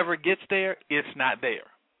 If he never gets there, it's not there.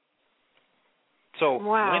 So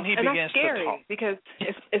when he begins to talk, because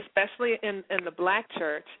especially in the black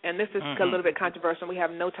church, and this is a little bit controversial, we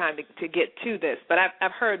have no time to get to this, but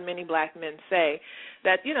I've heard many black men say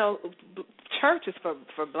that church is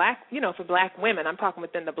for black women. I'm talking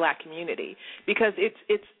within the black community, because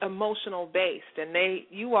it's emotional based, and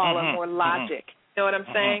you all are more logic. You know what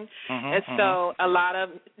I'm saying? And so a lot of,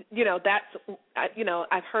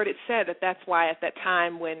 I've heard it said that that's why at that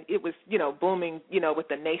time when it was, booming, with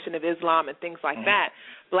the Nation of Islam and things like that,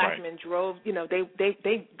 black men drove,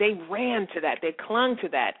 they ran to that. They clung to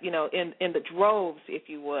that, in the droves, if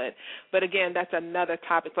you would. But again, that's another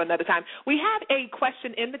topic for another time. We have a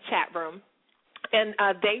question in the chat room. And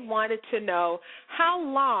they wanted to know, how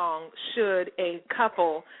long should a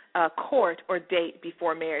couple court or date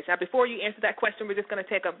before marriage? Now, before you answer that question, we're just going to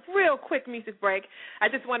take a real quick music break. I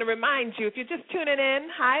just want to remind you, if you're just tuning in,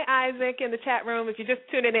 hi, Isaac, in the chat room. If you're just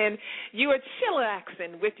tuning in, you are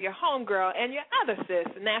chillaxing with your homegirl and your other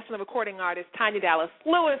sis, national recording artist Tanya Dallas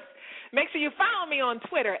Lewis. Make sure you follow me on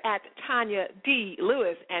Twitter at Tanya D.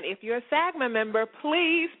 Lewis. And if you're a SAGMA member,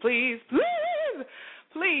 please,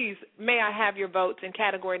 may I have your votes in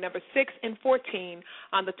category number 6 and 14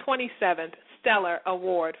 on the 27th Stellar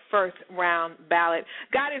Award first round ballot.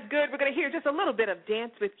 God is good. We're going to hear just a little bit of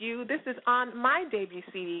Dance With You. This is on my debut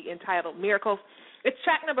CD entitled Miracles. It's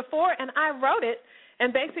track number 4, and I wrote it,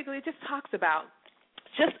 and basically it just talks about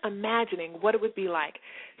just imagining what it would be like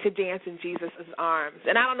to dance in Jesus' arms.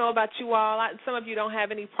 And I don't know about you all. Some of you don't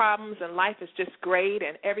have any problems and life is just great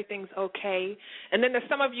and everything's okay. And then there's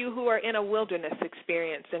some of you who are in a wilderness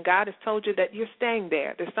experience, and God has told you that you're staying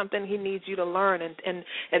there. There's something he needs you to learn and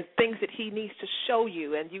things that he needs to show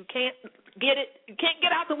you, and you can't get it. You can't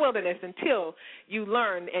get out the wilderness until you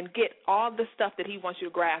learn and get all the stuff that he wants you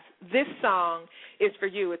to grasp. This song is for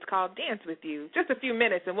you. It's called Dance With You. Just a few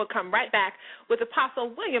minutes, and we'll come right back with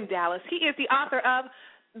Apostle William Dallas. He is the author of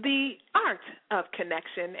The Art of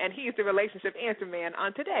Connection, and he is the relationship answer man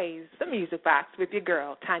on today's The Music Box with your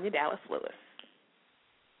girl, Tanya Dallas Lewis.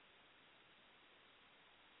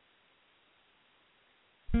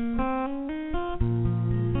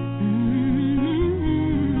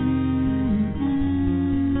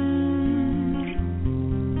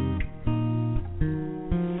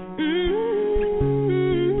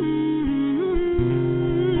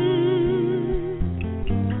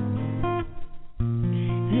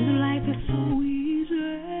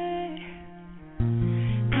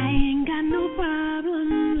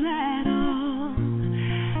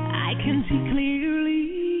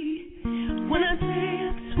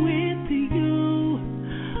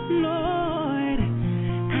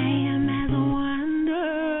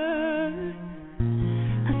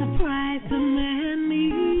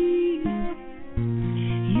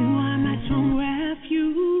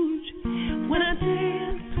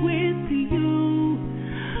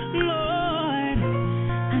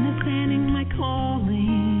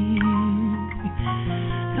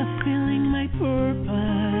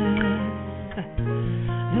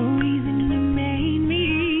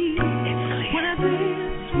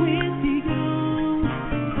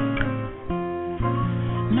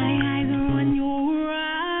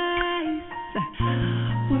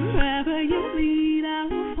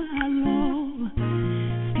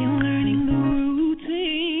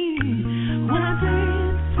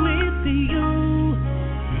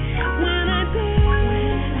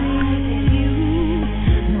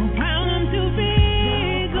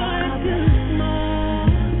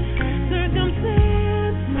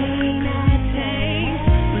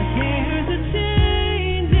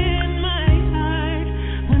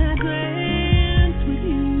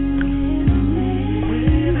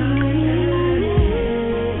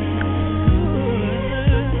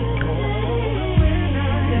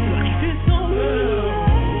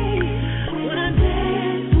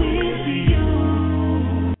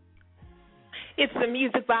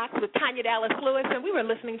 Dallas Lewis, and we were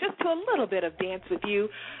listening just to a little bit of Dance With You.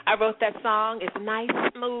 I wrote that song. It's nice,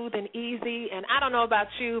 smooth, and easy, and I don't know about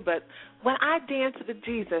you, but when I dance with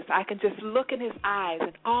Jesus, I can just look in his eyes,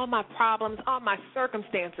 and all my problems, all my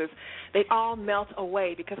circumstances, they all melt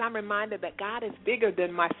away because I'm reminded that God is bigger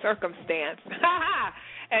than my circumstance.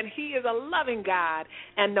 And he is a loving God,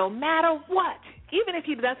 and no matter what, even if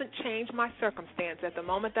he doesn't change my circumstance at the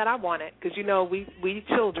moment that I want it, because, you know, we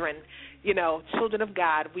children, you know, children of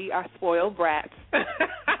God, we are spoiled brats.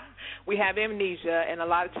 We have amnesia, and a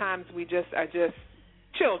lot of times we are just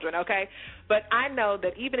children, okay? But I know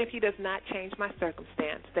that even if he does not change my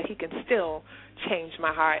circumstance, that he can still change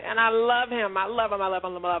my heart. And I love him. I love him. I love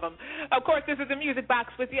him. I love him. Of course, this is the Music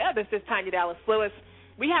Box with you. This is Tanya Dallas Lewis.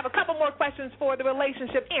 We have a couple more questions for the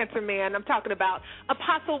relationship answer man. I'm talking about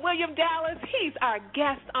Apostle William Dallas. He's our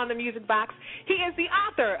guest on the Music Box. He is the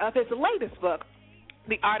author of his latest book,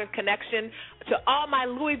 The Art of Connection. To all my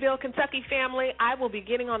Louisville, Kentucky family, I will be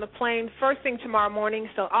getting on the plane first thing tomorrow morning.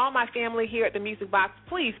 So all my family here at the Music Box,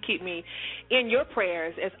 please keep me in your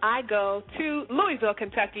prayers as I go to Louisville,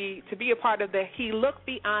 Kentucky to be a part of the He Looked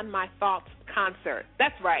Beyond My Thoughts concert.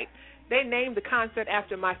 That's right. They named the concert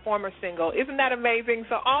after my former single. Isn't that amazing?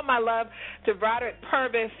 So all my love to Broderick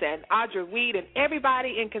Purvis and Audra Weed and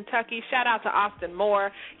everybody in Kentucky. Shout out to Austin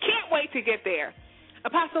Moore. Can't wait to get there.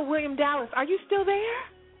 Apostle William Dallas, are you still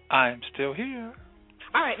there? I'm still here.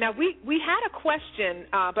 All right. Now, we had a question,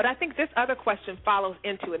 but I think this other question follows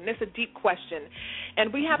into it, and it's a deep question.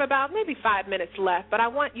 And we have about maybe 5 minutes left, but I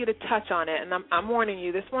want you to touch on it, and I'm warning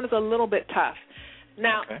you, this one is a little bit tough.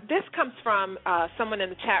 Now, okay. This comes from someone in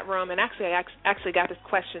the chat room, and actually I actually got this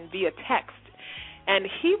question via text. And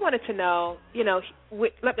he wanted to know, you know,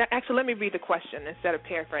 let me read the question instead of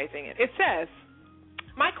paraphrasing it. It says,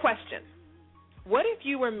 my question, what if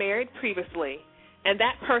you were married previously and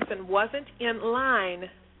that person wasn't in line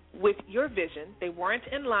with your vision, they weren't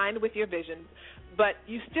in line with your vision, but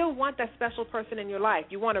you still want that special person in your life.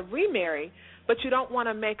 You want to remarry, but you don't want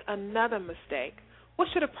to make another mistake. What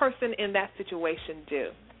should a person in that situation do?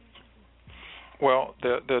 Well,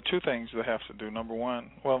 there are two things they have to do. Number one,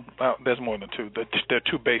 there's more than two. There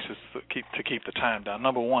are two bases to keep the time down.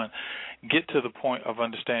 Number one, get to the point of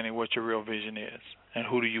understanding what your real vision is and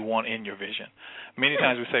who do you want in your vision. Many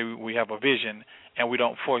times we say we have a vision and we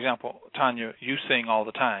don't. For example, Tanya, you sing all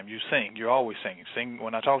the time. You sing. You're always singing. Sing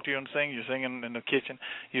when I talk to you and sing. You're singing in the kitchen.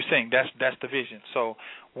 You sing. That's the vision. So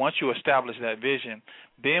once you establish that vision,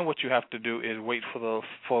 then what you have to do is wait for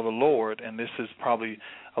the Lord, and this is probably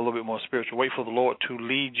a little bit more spiritual. Wait for the Lord to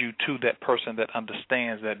lead you to that person that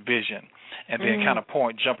understands that vision. And then kind of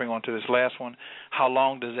jumping onto this last one, how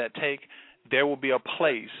long does that take? There will be a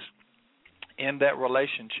place in that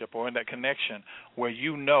relationship or in that connection where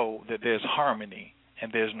you know that there's harmony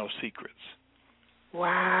and there's no secrets.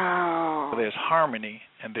 Wow. So there's harmony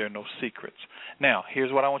and there are no secrets. Now,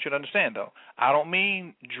 here's what I want you to understand, though. I don't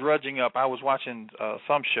mean drudging up. I was watching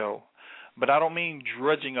some show, but I don't mean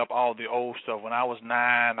drudging up all the old stuff. When I was 9,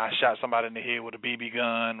 I shot somebody in the head with a BB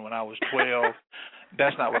gun. When I was 12,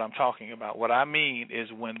 that's not what I'm talking about. What I mean is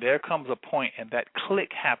when there comes a point and that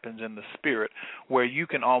click happens in the spirit where you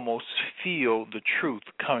can almost feel the truth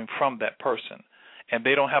coming from that person. And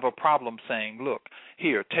they don't have a problem saying, look,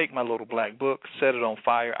 here, take my little black book, set it on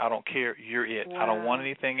fire. I don't care. You're it. Wow. I don't want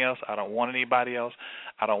anything else. I don't want anybody else.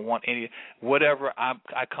 I don't want whatever. I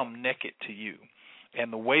come naked to you.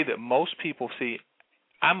 And the way that most people see,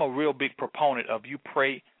 I'm a real big proponent of you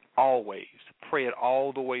pray always. Pray it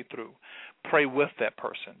all the way through. Pray with that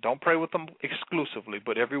person. Don't pray with them exclusively,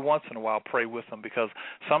 but every once in a while pray with them, because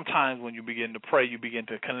sometimes when you begin to pray, you begin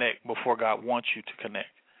to connect before God wants you to connect.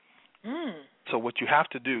 So what you have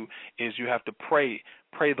to do is you have to pray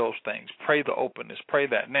those things, pray the openness, pray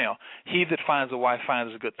that. Now, he that finds a wife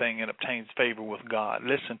finds a good thing and obtains favor with God.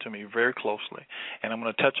 Listen to me very closely, and I'm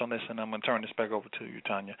going to touch on this, and I'm going to turn this back over to you,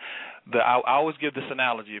 Tanya. I always give this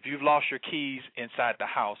analogy. If you've lost your keys inside the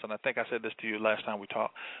house, and I think I said this to you last time we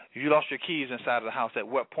talked, if you lost your keys inside of the house, at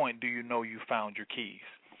what point do you know you found your keys?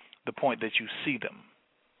 The point that you see them.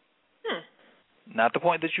 Not the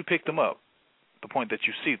point that you pick them up. The point that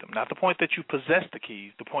you see them, not the point that you possess the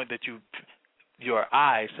keys, the point that your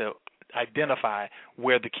eyes identify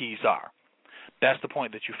where the keys are. That's the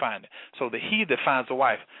point that you find it. So the he that finds a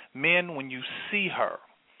wife, men, when you see her,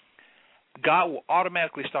 God will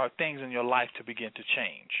automatically start things in your life to begin to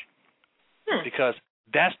change. Because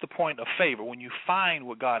that's the point of favor. When you find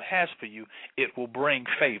what God has for you, it will bring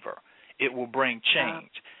favor. It will bring change.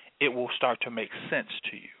 It will start to make sense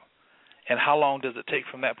to you. And how long does it take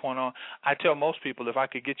from that point on? I tell most people, if I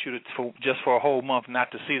could get you just for a whole month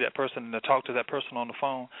not to see that person and to talk to that person on the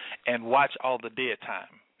phone and watch all the dead time.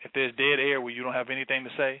 If there's dead air where you don't have anything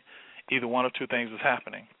to say, either one or two things is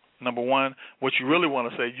happening. Number one, what you really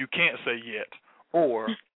want to say, you can't say yet. Or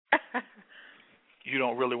you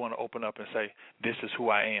don't really want to open up and say, this is who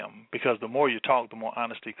I am. Because the more you talk, the more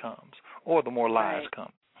honesty comes. Or the more lies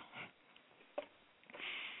come.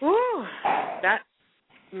 Ooh,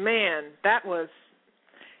 that was,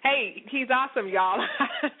 hey, he's awesome, y'all.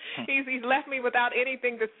 He's left me without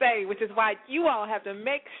anything to say, which is why you all have to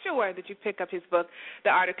make sure that you pick up his book, The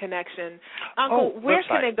Art of Connection. Uncle, where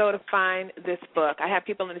can they go to find this book? I have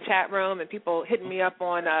people in the chat room and people hitting me up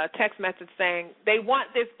on a text message saying they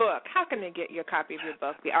want this book. How can they get your copy of your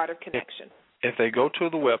book, The Art of Connection? If they go to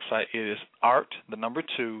the website, it is art, the number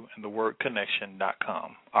 2, and the word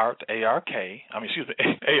connection.com. Art, A-R-T,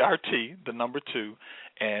 the number 2,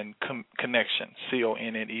 and connection,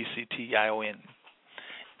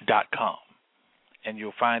 CONNECTION.com. And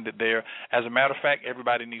you'll find it there. As a matter of fact,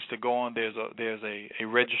 everybody needs to go on. There's a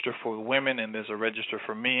register for women and there's a register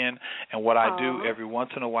for men. And what I do every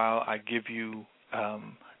once in a while, I give you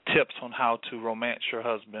tips on how to romance your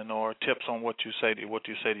husband, or tips on what you say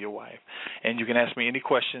to your wife. And you can ask me any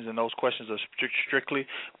questions, and those questions are strictly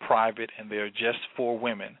private, and they're just for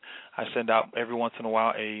women. I send out every once in a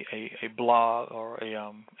while a blog or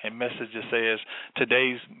a message that says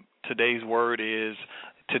today's word is,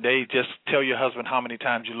 today, just tell your husband how many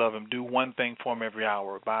times you love him. Do one thing for him every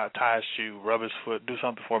hour. Tie his shoe, rub his foot, do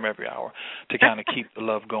something for him every hour to kind of keep the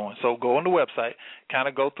love going. So go on the website, kind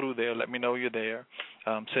of go through there, let me know you're there,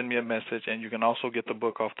 send me a message, and you can also get the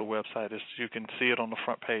book off the website. You can see it on the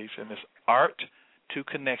front page, and it's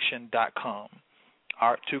art2connection.com,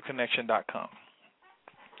 art2connection.com.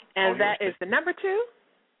 And that is the number 2?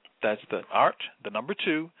 That's the art, the number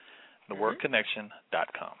 2, the word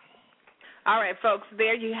connection.com. All right, folks,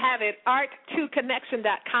 there you have it,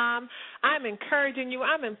 art2connection.com. I'm encouraging you,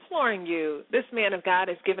 I'm imploring you. This man of God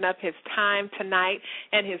has given up his time tonight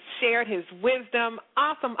and has shared his wisdom.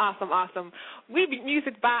 Awesome, awesome, awesome. We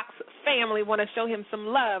Music Box family want to show him some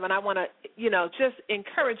love, and I want to, just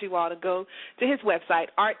encourage you all to go to his website,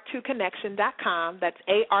 art2connection.com. That's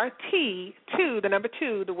ART2, the number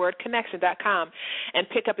 2, the word connection.com, and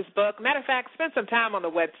pick up his book. Matter of fact, spend some time on the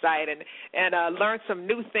website and learn some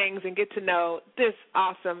new things and get to know this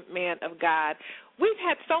awesome man of God. We've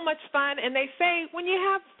had so much fun, and they say when you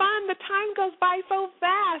have fun, the time goes by so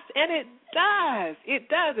fast, and it does. It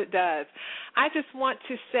does, it does. I just want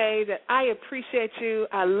to say that I appreciate you.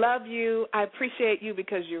 I love you. I appreciate you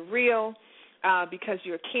because you're real, because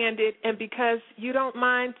you're candid, and because you don't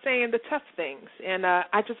mind saying the tough things. And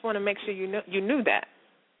I just want to make sure you knew that.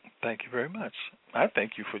 Thank you very much. I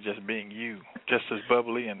thank you for just being you, just as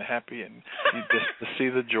bubbly and happy, and you just to see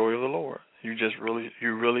the joy of the Lord. You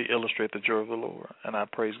really illustrate the joy of the Lord, and I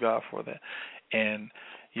praise God for that. And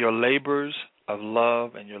your labors of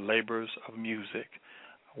love and your labors of music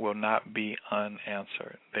will not be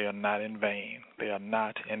unanswered. They are not in vain. They are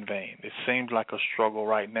not in vain. It seems like a struggle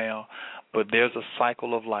right now, but there's a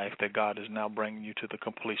cycle of life that God is now bringing you to the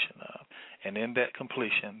completion of. And in that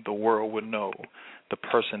completion, the world will know the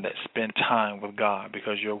person that spent time with God,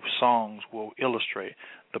 because your songs will illustrate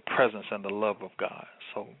the presence and the love of God.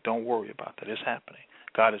 So don't worry about that. It's happening.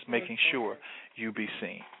 God is making sure you be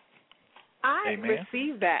seen. I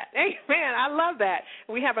received that. Amen. I love that.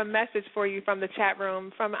 We have a message for you from the chat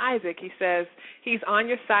room from Isaac. He says he's on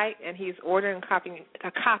your site and he's ordering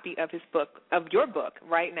a copy of his book, of your book,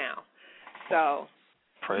 right now. So,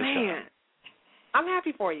 praise God. I'm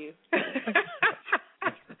happy for you.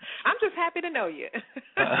 I'm just happy to know you.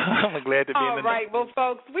 I'm glad to be in the All right. Well,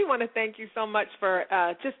 folks, we want to thank you so much for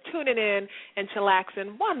just tuning in and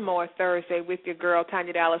chillaxing one more Thursday with your girl,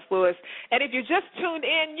 Tanya Dallas Lewis. And if you just tuned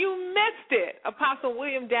in, you missed it. Apostle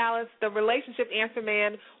William Dallas, the relationship answer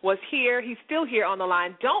man, was here. He's still here on the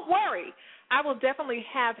line. Don't worry. I will definitely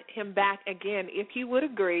have him back again, if he would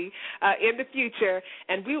agree, in the future.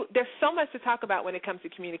 And there's so much to talk about when it comes to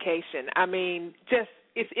communication. I mean,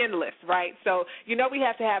 it's endless, right? So we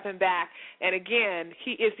have to have him back. And, again,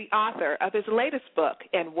 he is the author of his latest book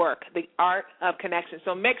and work, The Art of Connection.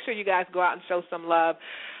 So make sure you guys go out and show some love.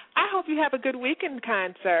 I hope you have a good weekend,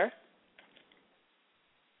 kind sir.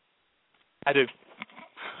 I do.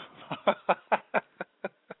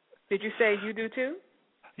 Did you say you do too?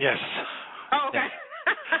 Yes. Oh, okay.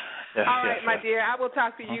 Yes, all right, yes, my dear. I will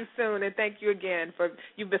talk to you soon, and thank you again for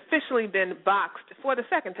you've officially been boxed for the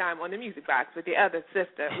second time on the Music Box with your other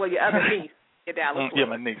sister, your other niece, your Dallas. Yeah,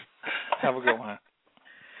 my niece. Have a good one.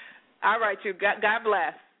 All right, you. God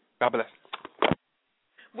bless. God bless.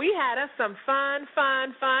 We had us some fun,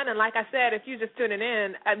 and like I said, if you're just tuning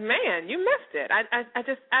in, man, you missed it. I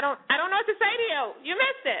don't know what to say to you. You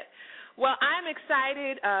missed it. Well, I'm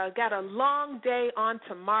excited. Got a long day on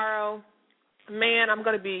tomorrow. Man, I'm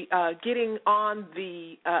going to be getting on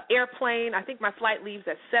the airplane. I think my flight leaves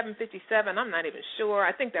at 7:57. I'm not even sure.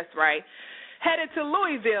 I think that's right. Headed to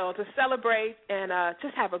Louisville to celebrate and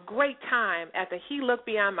just have a great time at the He Looked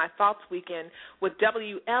Beyond My Thoughts weekend with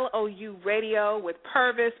WLOU Radio, with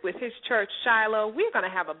Purvis, with his church, Shiloh. We're going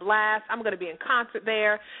to have a blast. I'm going to be in concert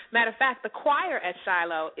there. Matter of fact, the choir at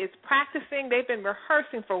Shiloh is practicing. They've been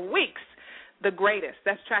rehearsing for weeks. The Greatest.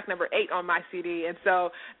 That's track number 8 on my CD. And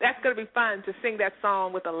so that's going to be fun to sing that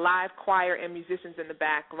song with a live choir and musicians in the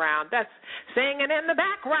background. That's singing in the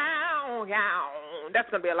background. Yeah. That's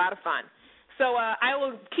going to be a lot of fun. So I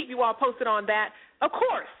will keep you all posted on that. Of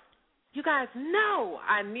course, you guys know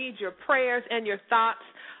I need your prayers and your thoughts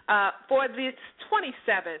for this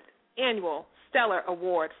 27th annual Stellar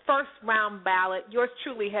Award, first round ballot. Yours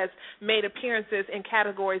truly has made appearances in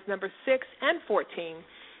categories number 6 and 14.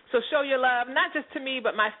 So show your love, not just to me,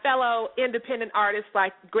 but my fellow independent artists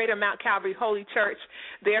like Greater Mount Calvary Holy Church.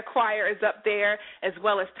 Their choir is up there, as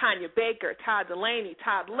well as Tanya Baker, Todd Delaney,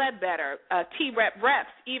 Todd Ledbetter, T-Rep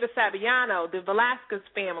Reps, Eva Saviano, the Velasquez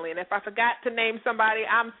family. And if I forgot to name somebody,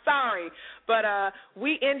 I'm sorry. But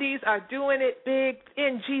we indies are doing it big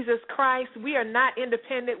in Jesus Christ. We are not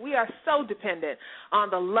independent. We are so dependent on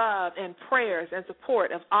the love and prayers and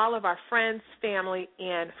support of all of our friends, family,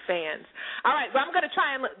 and fans. All right, well, I'm going to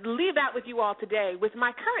try and leave out with you all today with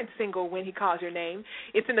my current single, When He Calls Your Name.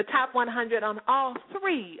 It's in the top 100 on all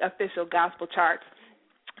 3 official gospel charts.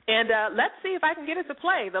 And let's see if I can get it to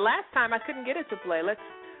play. The last time I couldn't get it to play.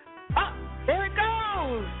 There it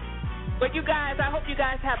goes. But you guys, I hope you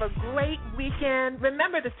guys have a great weekend.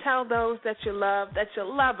 Remember to tell those that you love that you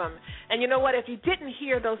love them. And you know what? If you didn't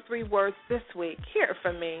hear those 3 words this week, hear it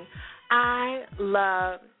from me. I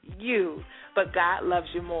love you, but God loves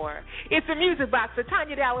you more. It's the Music Box with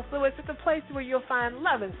Tanya Dallas Lewis. It's a place where you'll find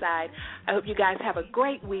love inside. I hope you guys have a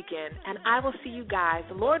great weekend, and I will see you guys,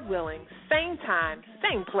 Lord willing, same time,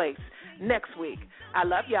 same place, next week. I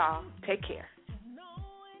love y'all. Take care.